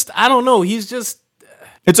just, I don't know. He's just.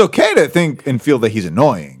 It's okay to think and feel that he's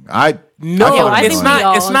annoying. No, I thought it's annoying.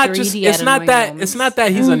 not. It's all not agreed just. he had It's not annoying that. moments. It's not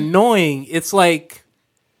that he's annoying. It's like,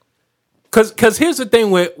 because here's the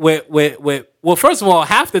thing with. Well, first of all,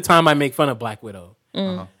 half the time I make fun of Black Widow.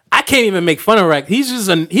 I can't even make fun of Rex. He's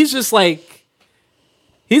just like.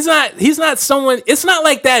 He's not someone. It's not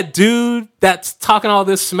like that dude that's talking all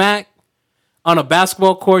this smack on a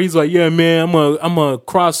basketball court. He's like, yeah, man, I'm a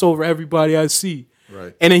cross over everybody I see.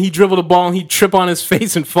 Right. And then he dribble the ball and he trip on his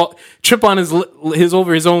face and trip on his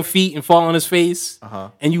over his own feet and fall on his face.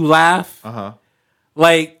 And you laugh.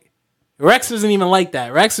 Like Rex isn't even like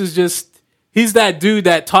that. Rex is he's that dude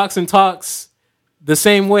that talks and talks the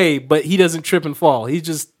same way, but he doesn't trip and fall. He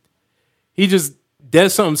just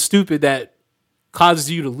does something stupid that causes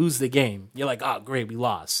you to lose the game. You're like, oh great, we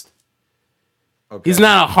lost. Okay. He's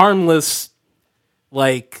not a harmless,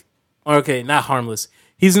 not harmless.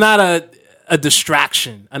 He's not a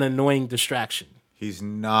distraction, an annoying distraction. He's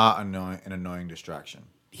not an annoying distraction.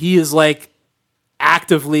 He is like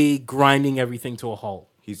actively grinding everything to a halt.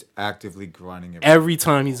 He's actively grinding Every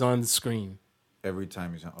time he's on the screen. every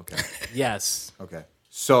time he's on. Okay. Yes. Okay.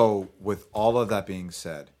 So, with all of that being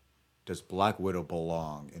said, does Black Widow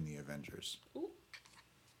belong in the Avengers?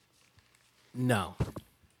 No.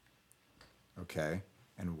 Okay.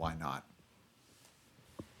 And why not?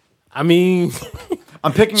 I mean,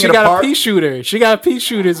 I'm picking she it got apart. a pea shooter. She got pea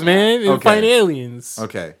shooters, man, and Okay. fighting aliens.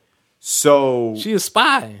 Okay. So, She a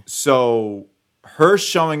spy. her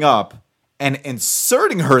showing up and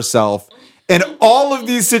inserting herself in all of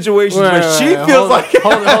these situations where she feels like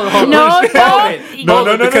hold on. No,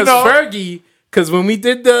 No, because no. Fergie, because when we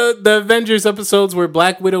did the Avengers episodes where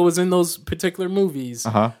Black Widow was in those particular movies,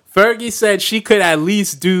 Fergie said she could at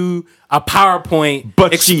least do a PowerPoint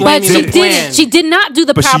But she But explaining she the plan. did. She did not do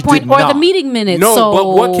the But she did PowerPoint or the not. meeting minutes. No, so but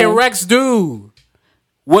what can Rex do?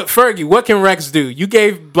 What can Rex do? You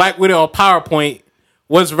gave Black Widow a PowerPoint.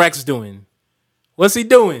 What's Rex doing? What's he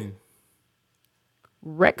doing?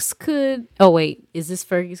 Rex could? Oh wait, is this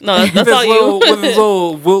Fergie's? No, that's With all you. with his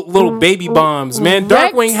little baby bombs, man.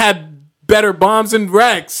 Rex- Darkwing had better bombs than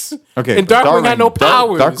Rex. Okay, and but Darkwing had no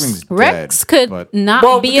powers. Darkwing's Rex dead, could but- not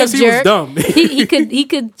Well, be a because he was jerk. dumb. he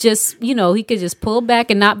could just he could just pull back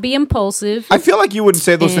and not be impulsive. I feel like you wouldn't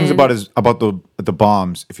say those things And- about the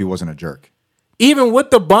bombs if he wasn't a jerk. Even with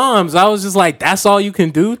the bombs, I was just like, "That's all you can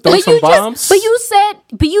do? Throw some bombs?" But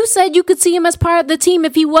you said you could see him as part of the team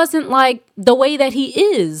if he wasn't like the way that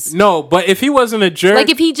he is. No, but if he wasn't a jerk, Like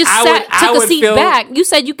if he just I took a would seat feel- back, you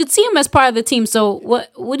said you could see him as part of the team. So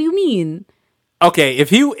what do you mean? Okay, if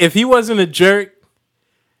he wasn't a jerk,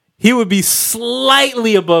 he would be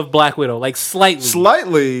slightly above Black Widow, like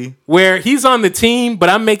Slightly. where he's on the team, but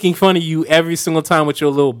I'm making fun of you every single time with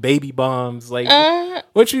your little baby bombs. Like,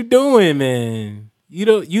 what you doing, man? You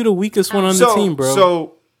the weakest one on the team, bro.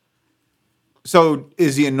 So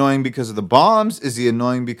is he annoying because of the bombs? Is he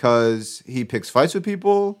annoying because he picks fights with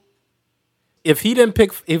people? If he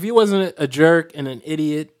wasn't a jerk and an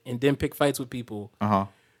idiot and didn't pick fights with people,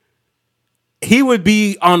 he would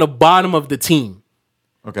be on the bottom of the team.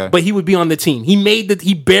 Okay. but he would be on the team.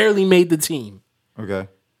 He barely made the team. Okay.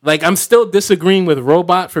 Like, I'm still disagreeing with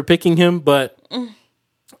Robot for picking him, but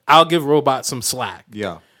I'll give Robot some slack.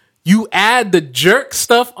 Yeah. You add the jerk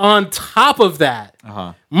stuff on top of that.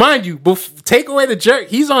 Mind you, take away the jerk,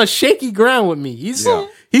 he's on shaky ground with me.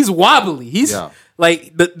 He's wobbly. He's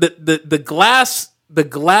like the glass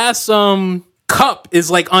cup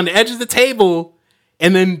is like on the edge of the table,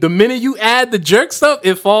 and then the minute you add the jerk stuff,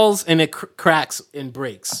 it falls and it cracks and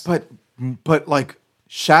breaks. But like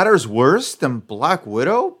Shatter's worse than Black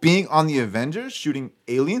Widow being on the Avengers shooting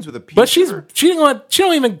aliens with a pea But she shooter?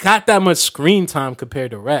 don't even got that much screen time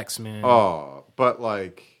compared to Rex, man. Oh, but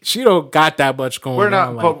like She don't got that much going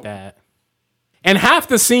on like that. And half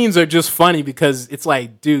the scenes are just funny because it's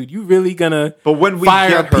like, dude, you really gonna But when we fire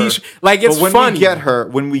get a her, like it's but when funny.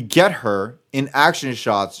 when we get her in action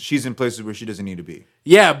shots, she's in places where she doesn't need to be.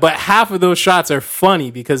 Yeah, but half of those shots are funny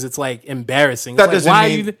because it's like embarrassing. That It's doesn't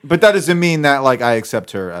like, mean, but that doesn't mean that like I accept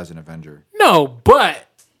her as an Avenger. No, but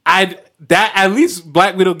that at least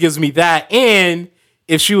Black Widow gives me that. And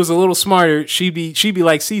if she was a little smarter, she'd be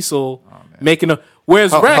like Cecil making a.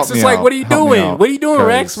 Whereas Help Rex me is like, out. what are you Help me doing? out, What are you doing, 'cause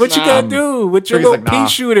Rex? What you gonna do with your he's little like, nah. pea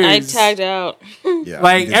shooters? I tagged out. Yeah,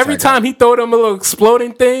 Like he did every tag time out. he throw them little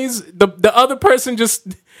exploding things, the other person just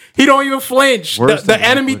he don't even flinch. Worse The than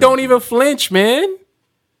enemy Black Widow. don't even flinch, man.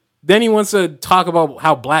 Then he wants to talk about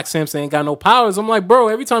how Black Samson ain't got no powers. I'm like, bro,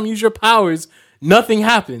 every time you use your powers, nothing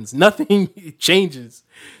happens. Nothing changes.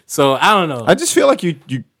 So I don't know. I just feel like you're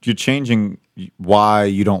changing why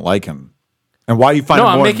you don't like him and why you find No,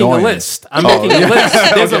 him I'm more making annoying. a list. I'm making a list.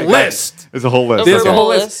 There's a list. There's a whole list. There's a Okay. whole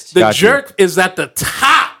list. list. The Got you. jerk is at the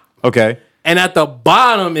top, Okay. and at the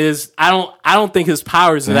bottom is I don't think his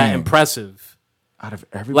powers are that Dang. impressive. Out of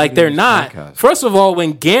everybody, Like they're in this not. podcast. First of all,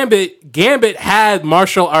 when Gambit had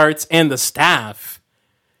martial arts and the staff,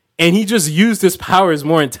 and he just used his powers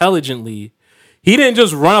more intelligently. He didn't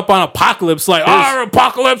just run up on Apocalypse like,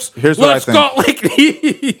 Apocalypse, here's what I let's go. Like,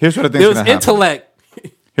 Here's what I think there is was gonna happen. intellect.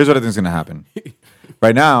 Here's what I think is going to happen.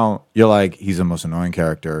 Right now, you're like, he's the most annoying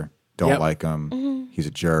character. Don't Yep. like him. He's a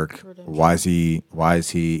jerk. Why is he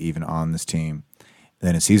even on this team? And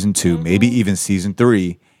then in season 2, maybe even season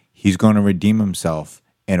 3, he's going to redeem himself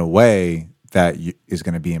in a way that is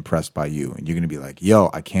going to be impressed by you. And you're going to be like, yo,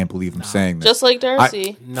 I can't believe I'm saying this. Just like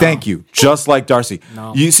Darcy. Thank you. Just like Darcy.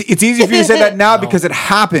 No. You see, it's easy for you to say that now because it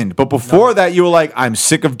happened. But before that, you were like, I'm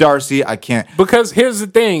sick of Darcy. I can't. Because here's the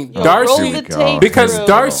thing, Roll Darcy. the go. tape, Because bro.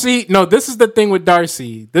 Darcy, no, this is the thing with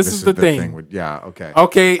Darcy. This is the thing. Yeah, okay.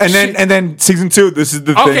 Okay, And then season 2, this is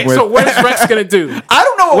the Okay, thing with. so what is Rex gonna do? I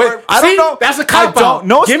don't know. Wait, I see? don't know. That's a cop I don't out.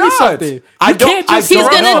 know. It's Give me not. something. I You don't. can't I just He's don't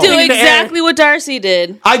throw gonna know. do something in the air. exactly what Darcy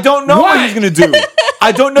did. I don't know what What? he's gonna do.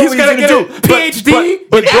 I don't know He's what he's gonna gonna get do. a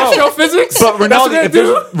PhD in astrophysics. But That's what Ronaldo, he's if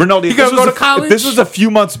gonna this go to was college. if this was a few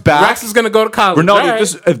months back, Rex is gonna go to college. Ronaldo, All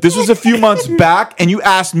right. if this was a few months back, and you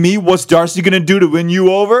asked me what's Darcy gonna do to win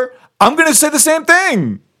you over, I'm gonna say the same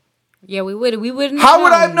thing. Yeah, we wouldn't. How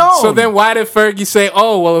would I have known? So then, why did Fergie say,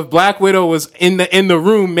 "Oh, well, if Black Widow was in the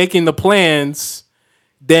room making the plans,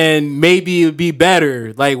 then maybe it'd be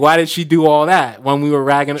better"? Like, why did she do all that when we were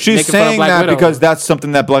ragging? She's making fun of saying Black that Widow? because that's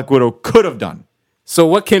something that Black Widow could have done. So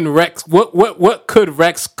what can Rex? What could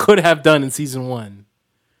Rex could have done in season 1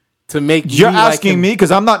 to make You're me like asking him? me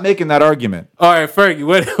because I'm not making that argument. All right, Fergie.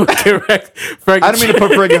 What can Rex? Fergie, I don't mean to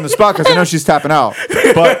put Fergie on the spot because I know she's tapping out.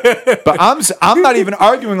 But I'm not even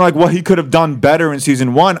arguing like what he could have done better in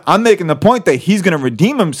season 1. I'm making the point that he's going to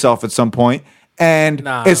redeem himself at some point, and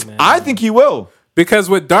Nah, man. I think he will. Because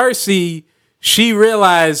with Darcy, she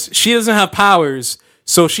realized she doesn't have powers,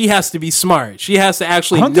 so she has to be smart. She has to I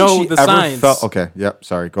actually don't know think she the ever signs. felt. Okay, yep.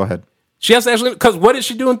 Sorry, go ahead. She has to actually, because what did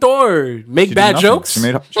she do in Thor? Make She did bad nothing. jokes. She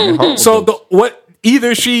made horrible So jokes.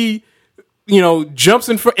 either she, jumps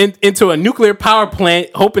into a nuclear power plant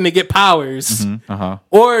hoping to get powers,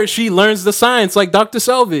 or she learns the science like Dr.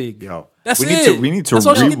 Selvig. Yo, That's we it. need to That's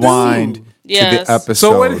all she can do. rewind to Yes. the episode.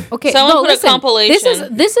 So what? Okay, Someone no, put a listen,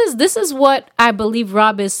 compilation. This is what I believe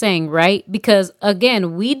Rob is saying, right? Because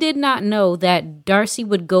again, we did not know that Darcy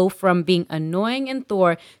would go from being annoying in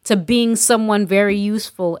Thor to being someone very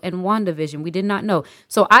useful in WandaVision. We did not know.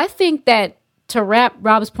 So I think that to wrap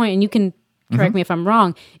Rob's point, and you can correct me if I'm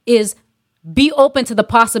wrong, is be open to the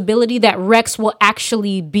possibility that Rex will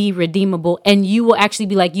actually be redeemable and you will actually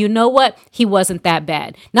be like, you know what? He wasn't that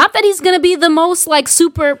bad. Not that he's going to be the most like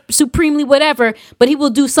supremely whatever, but he will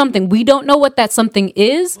do something. We don't know what that something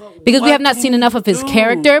is because we have not seen enough of his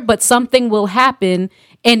character, but something will happen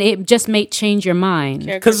and it just may change your mind.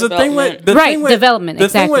 Because the thing with Development, the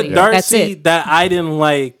thing exactly. with That's Darcy it. that I didn't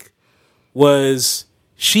like was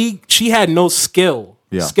she had no skill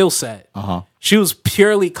set. She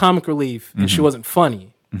purely comic relief, and she wasn't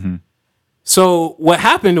funny. So what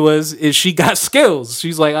happened is she got skills.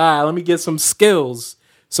 She's like, all right, let me get some skills.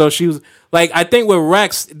 So she was like, I think with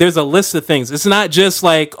Rex, there's a list of things. It's not just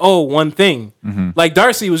like, oh, one thing. Like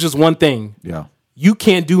Darcy was just one thing. Yeah. You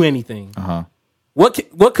can't do anything.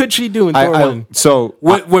 What could she do in Thor 1? So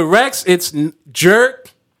With Rex, it's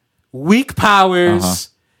jerk, weak powers,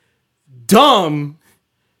 dumb,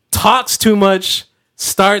 talks too much,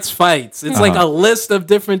 starts fights. It's like a list of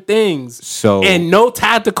different things. So and no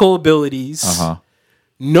tactical abilities,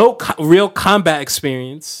 no real combat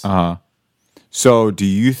experience. So do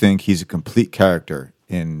you think he's a complete character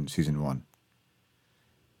in season 1?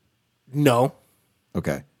 No.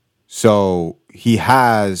 Okay. So he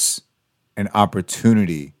has an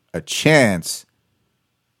opportunity, a chance.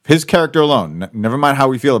 His character alone, never mind how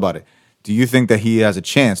we feel about it. Do you think that he has a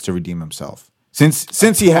chance to redeem himself?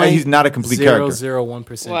 Since he's not a complete character.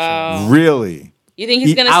 0.001%. Wow. Really? You think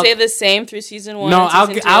he's gonna stay the same through season 1? No, and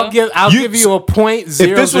season I'll 2? give you a point If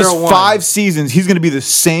this was 5 seasons, he's going to be the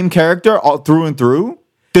same character all through and through.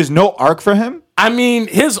 There's no arc for him. I mean,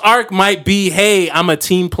 his arc might be, hey, I'm a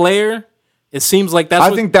team player. It seems like that's.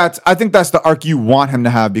 I think that's the arc you want him to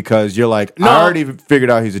have because you're like, No. I already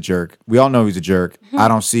figured out he's a jerk. We all know he's a jerk. I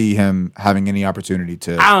don't see him having any opportunity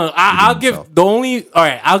to. I'll redeem give himself. the only. All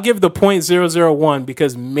right, I'll give the 0.001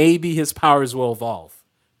 because maybe his powers will evolve.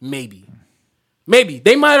 Maybe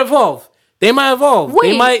they might evolve. They might evolve.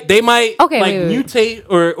 Wait. They might Okay, like wait. mutate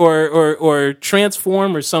or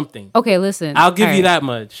transform or something. Okay, listen. I'll give All you right. that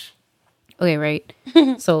much. Okay, right.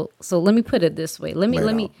 so let me put it this way. Let Lay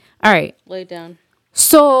it me. out. All right. Lay it down.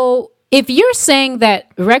 So if you're saying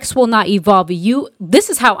that Rex will not evolve, this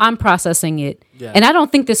is how I'm processing it. Yeah. And I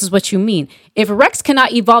don't think this is what you mean. If Rex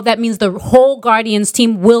cannot evolve, that means the whole Guardians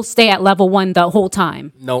team will stay at level 1 the whole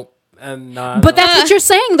time. Nope. And But that's what you're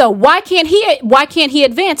saying though. Why can't he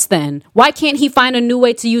advance then? Why can't he find a new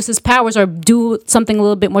way to use his powers or do something a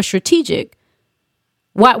little bit more strategic?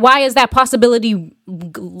 Why is that possibility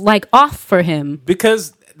like off for him?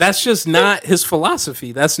 because that's just not his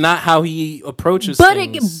philosophy. That's not how he approaches But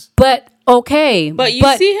things. okay. But you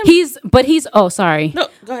see him- He's oh sorry. No,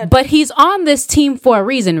 go ahead. But he's on this team for a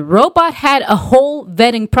reason. Robot had a whole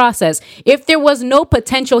vetting process. If there was no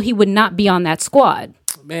potential, he would not be on that squad.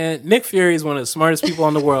 Man, Nick Fury is one of the smartest people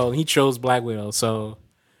in the world, and he chose Black Widow. So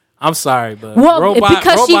I'm sorry, but Well,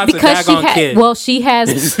 because she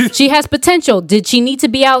kid. she has potential. Did she need to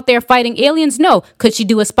be out there fighting aliens? No. Could she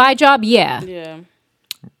do a spy job? Yeah. Yeah.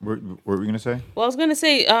 What were we gonna say? Well, I was gonna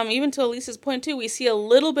say, even to Elise's point too, we see a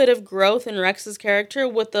little bit of growth in Rex's character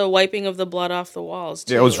with the wiping of the blood off the walls.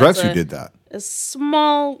 Too. Yeah, it was That's Rex who did that. A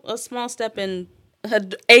small step in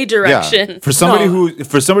a direction. Yeah. For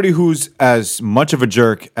somebody who's as much of a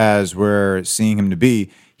jerk as we're seeing him to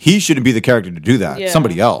be, he shouldn't be the character to do that. Yeah.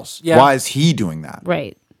 Somebody else. Yeah. Why is he doing that?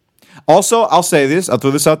 Right. Also, I'll say this. I'll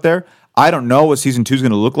throw this out there. I don't know what season 2 is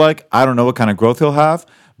going to look like. I don't know what kind of growth he'll have.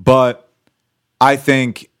 But I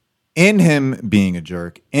think in him being a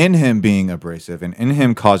jerk, in him being abrasive, and in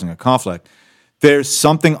him causing a conflict, there's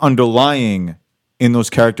something underlying in those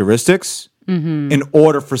characteristics in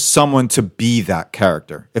order for someone to be that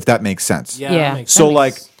character, if that makes sense. Yeah. Yeah. That makes So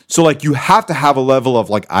sense. like you have to have a level of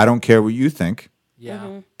like, I don't care what you think.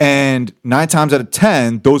 Yeah. And 9 times out of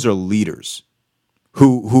 10, those are leaders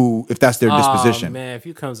who if that's their disposition. Oh, man, if he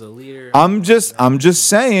becomes a leader, I'm just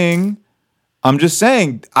saying,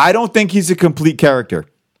 I don't think he's a complete character.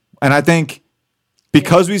 And I think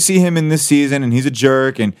because we see him in this season and he's a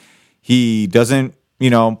jerk and he doesn't,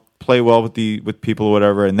 play well with people or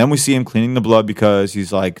whatever, and then we see him cleaning the blood because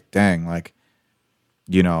he's like, dang, like,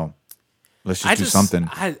 let's just do something.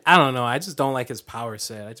 I don't know. I just don't like his power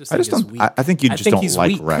set. I just I think just he's don't. weak. I think you just don't he's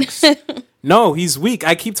like weak. Rex. No, he's weak.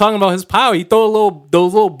 I keep talking about his power. He throw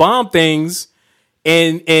those little bomb things,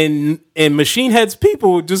 and Machine Head's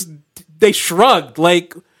people just they shrugged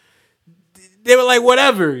like they were like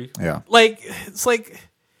whatever. Yeah. Like it's like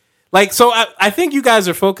so. I think you guys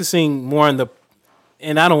are focusing more on the.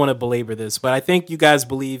 And I don't want to belabor this, but I think you guys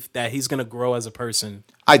believe that he's going to grow as a person.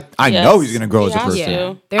 I Yes, know he's going to grow he as a has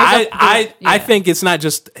person. to. Yeah. I think it's not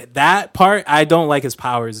just that part. I don't like his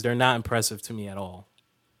powers. They're not impressive to me at all.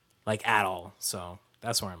 Like at all. So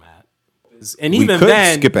that's where I'm at. And We even could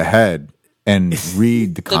then skip ahead and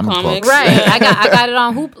read the comic comics. books. Right. I got it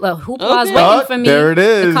on Hoopla. Hoopla's Okay. waiting for me. There it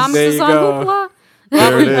is. The comics There is you on go. Hoopla.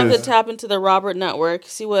 There We it have to is. tap into the Robert Network,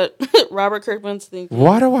 see what Robert Kirkman's thinking.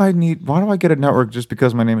 Why do I get a network just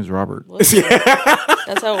because my name is Robert? That's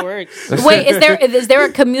That's how it works. Wait, is there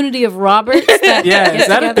a community of Roberts? That Yeah, get is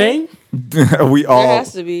that a together? thing? we all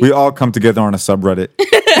has to be. we all come together on a subreddit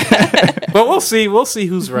But we'll see. We'll see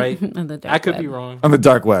who's right. On the dark I could web. be wrong. on the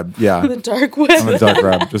dark web. Yeah, The dark on web. the dark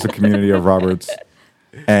web. Just a community of Roberts,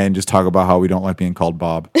 and just talk about how we don't like being called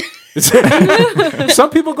Bob. Some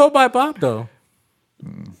people go by Bob though.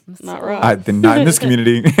 Not Rob. Not in this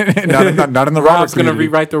community. not in the Robert Rob's gonna community.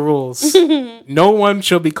 rewrite the rules. No one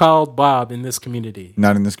shall be called Bob in this community.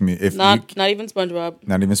 Not in this community. If Not even SpongeBob.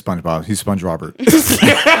 not even SpongeBob. He's Sponge Robert.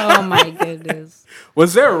 Oh my goodness.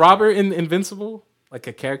 Was there a Robert in Invincible? Like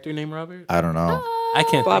a character named Robert? I don't know. I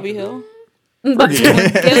can't. Bobby think of Hill.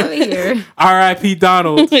 Get over here. it. R.I.P.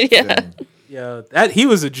 Donald. Yeah. Yeah, that he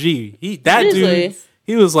was a G. That Seriously. dude.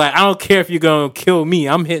 He was like, I don't care if you're gonna kill me.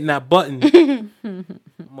 I'm hitting that button. I'm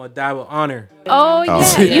gonna die with honor. Oh yeah.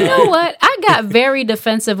 yeah. You know what? I got very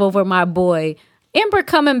defensive over my boy. Ember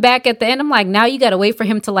coming back at the end. I'm like, now you got to wait for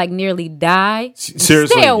him to like nearly die.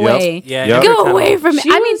 Seriously, Stay away. Yeah, Yep. Ember Go kinda- away from me. She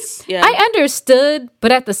I mean, was- yeah. I understood,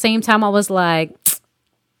 but at the same time, I was like,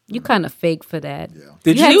 you kind of fake for that.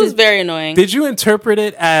 Did You had He you was very annoying. did you interpret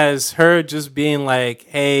it as her just being like,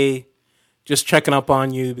 hey, just checking up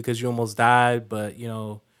on you because you almost died, but you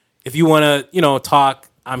know, if you want to, talk,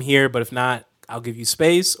 I'm here, but if not, I'll give you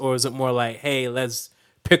space? Or is it more like, hey, let's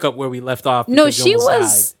pick up where we left off? No, because you she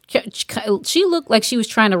almost was. She looked like she was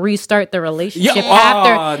trying to restart the relationship Yeah,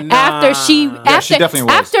 after nah. after she definitely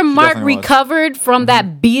was. after She Mark definitely was. recovered from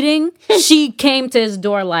that beating. She came to his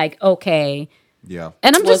door like, okay, Yeah.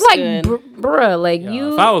 and I'm just What's like, good? bruh, like died.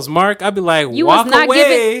 you. If I was Mark, I'd be like, You was walk not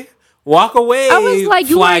away. Walk away. I was like,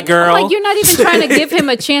 you fly weren't- girl. I'm like, you're not even trying to give him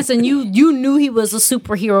a chance, and you knew he was a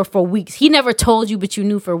superhero for weeks. He never told you, but you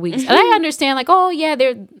knew for weeks. And I understand, like, oh yeah,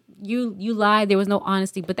 you lied. There was no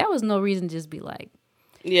honesty, but that was no reason to just be like,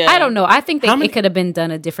 Yeah. I don't know. I think How that many- it could have been done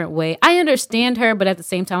a different way. I understand her, but at the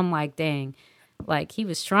same time, I'm like, dang, like he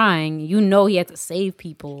was trying. You know, he had to save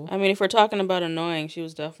people. I mean, if we're talking about annoying, she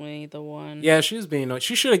was definitely the one. Yeah, she was being annoying.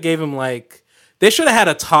 She should have gave him like they should have had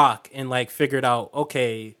a talk and like figured out,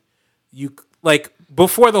 okay, you like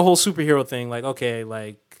before the whole superhero thing, like, okay,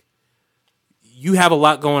 like you have a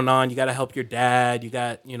lot going on. You got to help your dad. You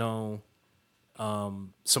got,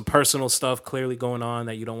 some personal stuff clearly going on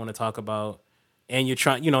that you don't want to talk about. And you're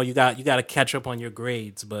trying, you got to catch up on your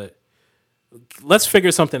grades, but let's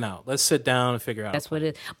figure something out. Let's sit down and figure out. That's what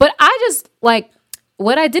it is. But I just like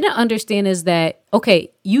what I didn't understand is that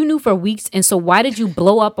okay, you knew for weeks, and so why did you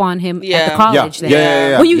blow up on him at Yeah. the college? Yeah.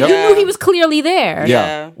 Then? Yeah. When you Yep. knew he was clearly there.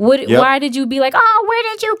 Yeah. What? Yep. Why did you be like, oh, where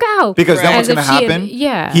did you go? Because then Right. what's As going to if she had- happen?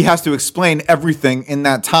 yeah. He has to explain everything in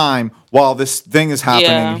that time while this thing is happening.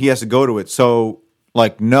 Yeah. And he has to go to it. So,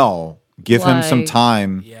 like, no, give him some Like-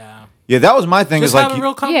 time. Yeah. Yeah, that was my thing. Just is like, have a real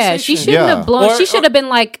Yeah, conversation. she shouldn't Yeah. have blown. Or- she should have been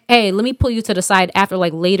like, "Hey, let me pull you to the side after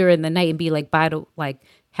like later in the night and be like, by the like,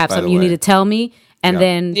 have By something the you way. need to tell me." And Yeah.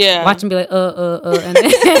 then Yeah. watch him be like, and then,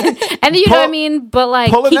 and then you know what I mean. But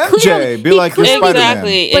like, pull an he MJ. clearly, Be he like, you're clearly- Spider-Man.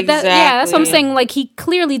 Exactly. But that, yeah, that's what I'm exactly. saying. Like, he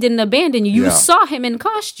clearly didn't abandon you. You Yeah. saw him in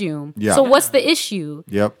costume. Yeah. So what's the issue?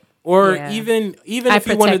 Yep. Or Yeah. even I if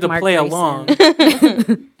you wanted protect to Mark play Grayson. along,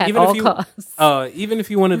 At even all if you costs. even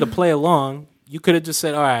if you wanted to play along, you could have just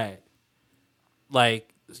said, "All right, like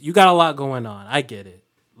you got a lot going on. I get it.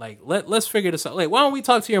 Like let's figure this out. Like, why don't we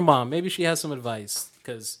talk to your mom? Maybe she has some advice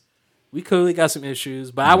because we clearly got some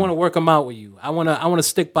issues, but I want to work them out with you. I want to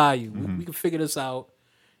stick by you. We can figure this out.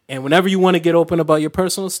 And whenever you want to get open about your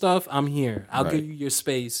personal stuff, I'm here. I'll Right. give you your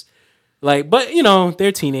space. Like, but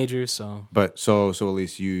they're teenagers, so But so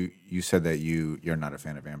Elise, you said that you're not a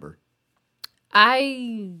fan of Amber.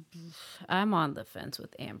 I'm on the fence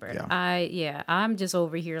with Amber. Yeah. I'm just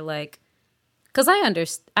over here like, because I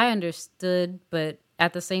understood, but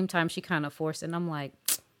at the same time she kind of forced it. And I'm like,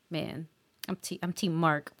 man, I'm Team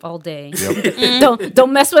Mark all day.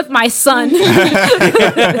 don't mess with my son.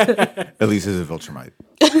 Elise is a Viltrumite.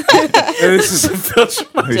 this is a filter.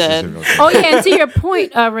 Elise Dead. is a Viltrumite. Oh yeah, and to your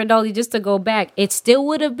point, Rinaldi, just to go back, it still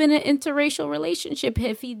would have been an interracial relationship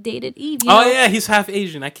if he dated Eve. You Oh know? yeah, he's half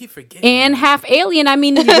Asian. I keep forgetting. And half alien. I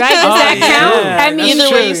mean, right? Does that yeah, count? I that's mean,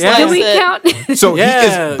 Either way you true, yeah. do slice we it. count? So he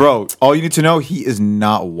Yeah. is, bro. All you need to know, he is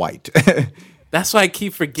not white. That's why I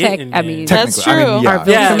keep forgetting. I man. mean, That's Technically, I mean, true. yeah. Are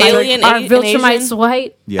Yeah. Viltrumites, Alien, are an Viltrumites Asian?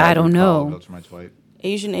 white? Yeah, I don't we call know. Viltrumites white.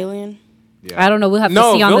 Asian alien. Yeah. I don't know. We'll have to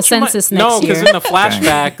see on the census next no, year. because in the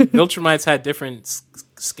flashback, Viltrumites had different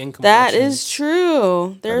skin complexions. That is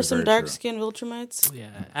true. There That are is some very dark true. skinned Viltrumites. Yeah,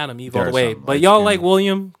 Adam Eve There all the are way. some But y'all light-skinned. like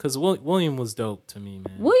William because William was dope to me,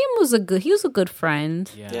 man. William was a good friend.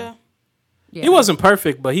 Yeah. Yeah. Yeah. He wasn't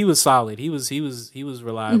perfect, but he was solid. He was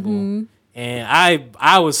reliable. And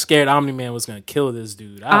I was scared Omni-Man was gonna kill this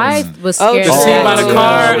dude. I was Oh, scared. the of scene that by the too.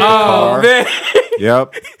 car. Oh man,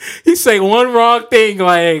 Yep. he say one wrong thing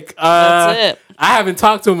like That's it. I haven't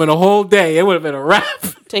talked to him in a whole day. It would have been a wrap.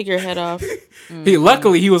 Take your head off.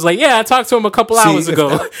 Luckily he was like, yeah, I talked to him a couple hours if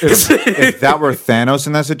ago. if that were Thanos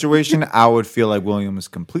in that situation, I would feel like William is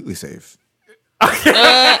completely safe.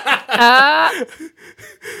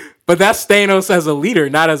 But that's Thanos as a leader,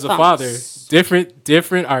 not as a father.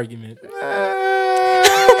 Different argument.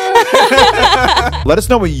 Let us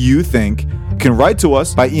know what you think. You can write to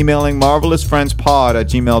us by emailing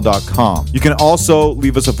marvelousfriendspod@gmail.com. You can also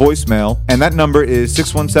leave us a voicemail, and that number is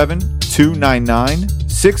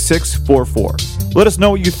 617-299-6644. Let us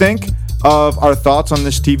know what you think of our thoughts on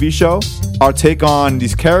this TV show, our take on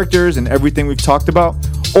these characters and everything we've talked about,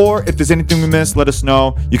 or if there's anything we missed, let us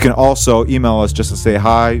know. You can also email us just to say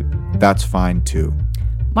hi. That's fine too.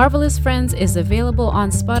 Marvelous Friends is available on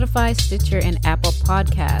Spotify, Stitcher, and Apple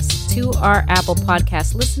Podcasts. To our Apple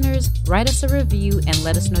Podcast listeners, write us a review and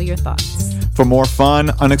let us know your thoughts. For more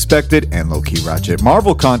fun, unexpected, and low-key ratchet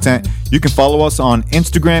Marvel content, you can follow us on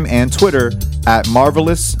Instagram and Twitter at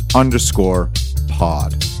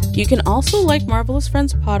marvelous_pod. You can also like Marvelous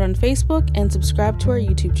Friends Pod on Facebook and subscribe to our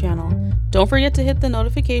YouTube channel. Don't forget to hit the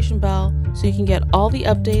notification bell so you can get all the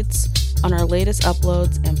updates on our latest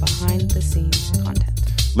uploads and behind-the-scenes content.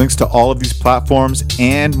 Links to all of these platforms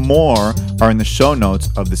and more are in the show notes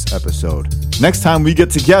of this episode. Next time we get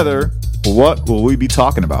together, what will we be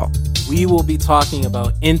talking about? We will be talking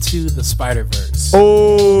about Into the Spider-Verse.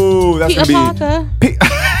 Oh, that's Peter going to be...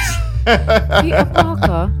 Peter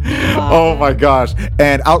Parker. Oh my gosh.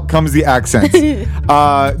 And out comes the accents.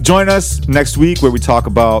 Join us next week where we talk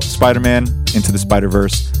about Spider-Man Into the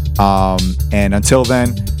Spider-Verse. And until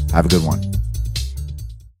then, have a good one.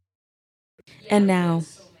 And now,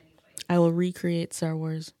 I will recreate Star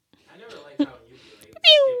Wars. I never liked how you like skip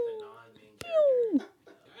the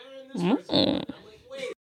non-main character. Mm-mm.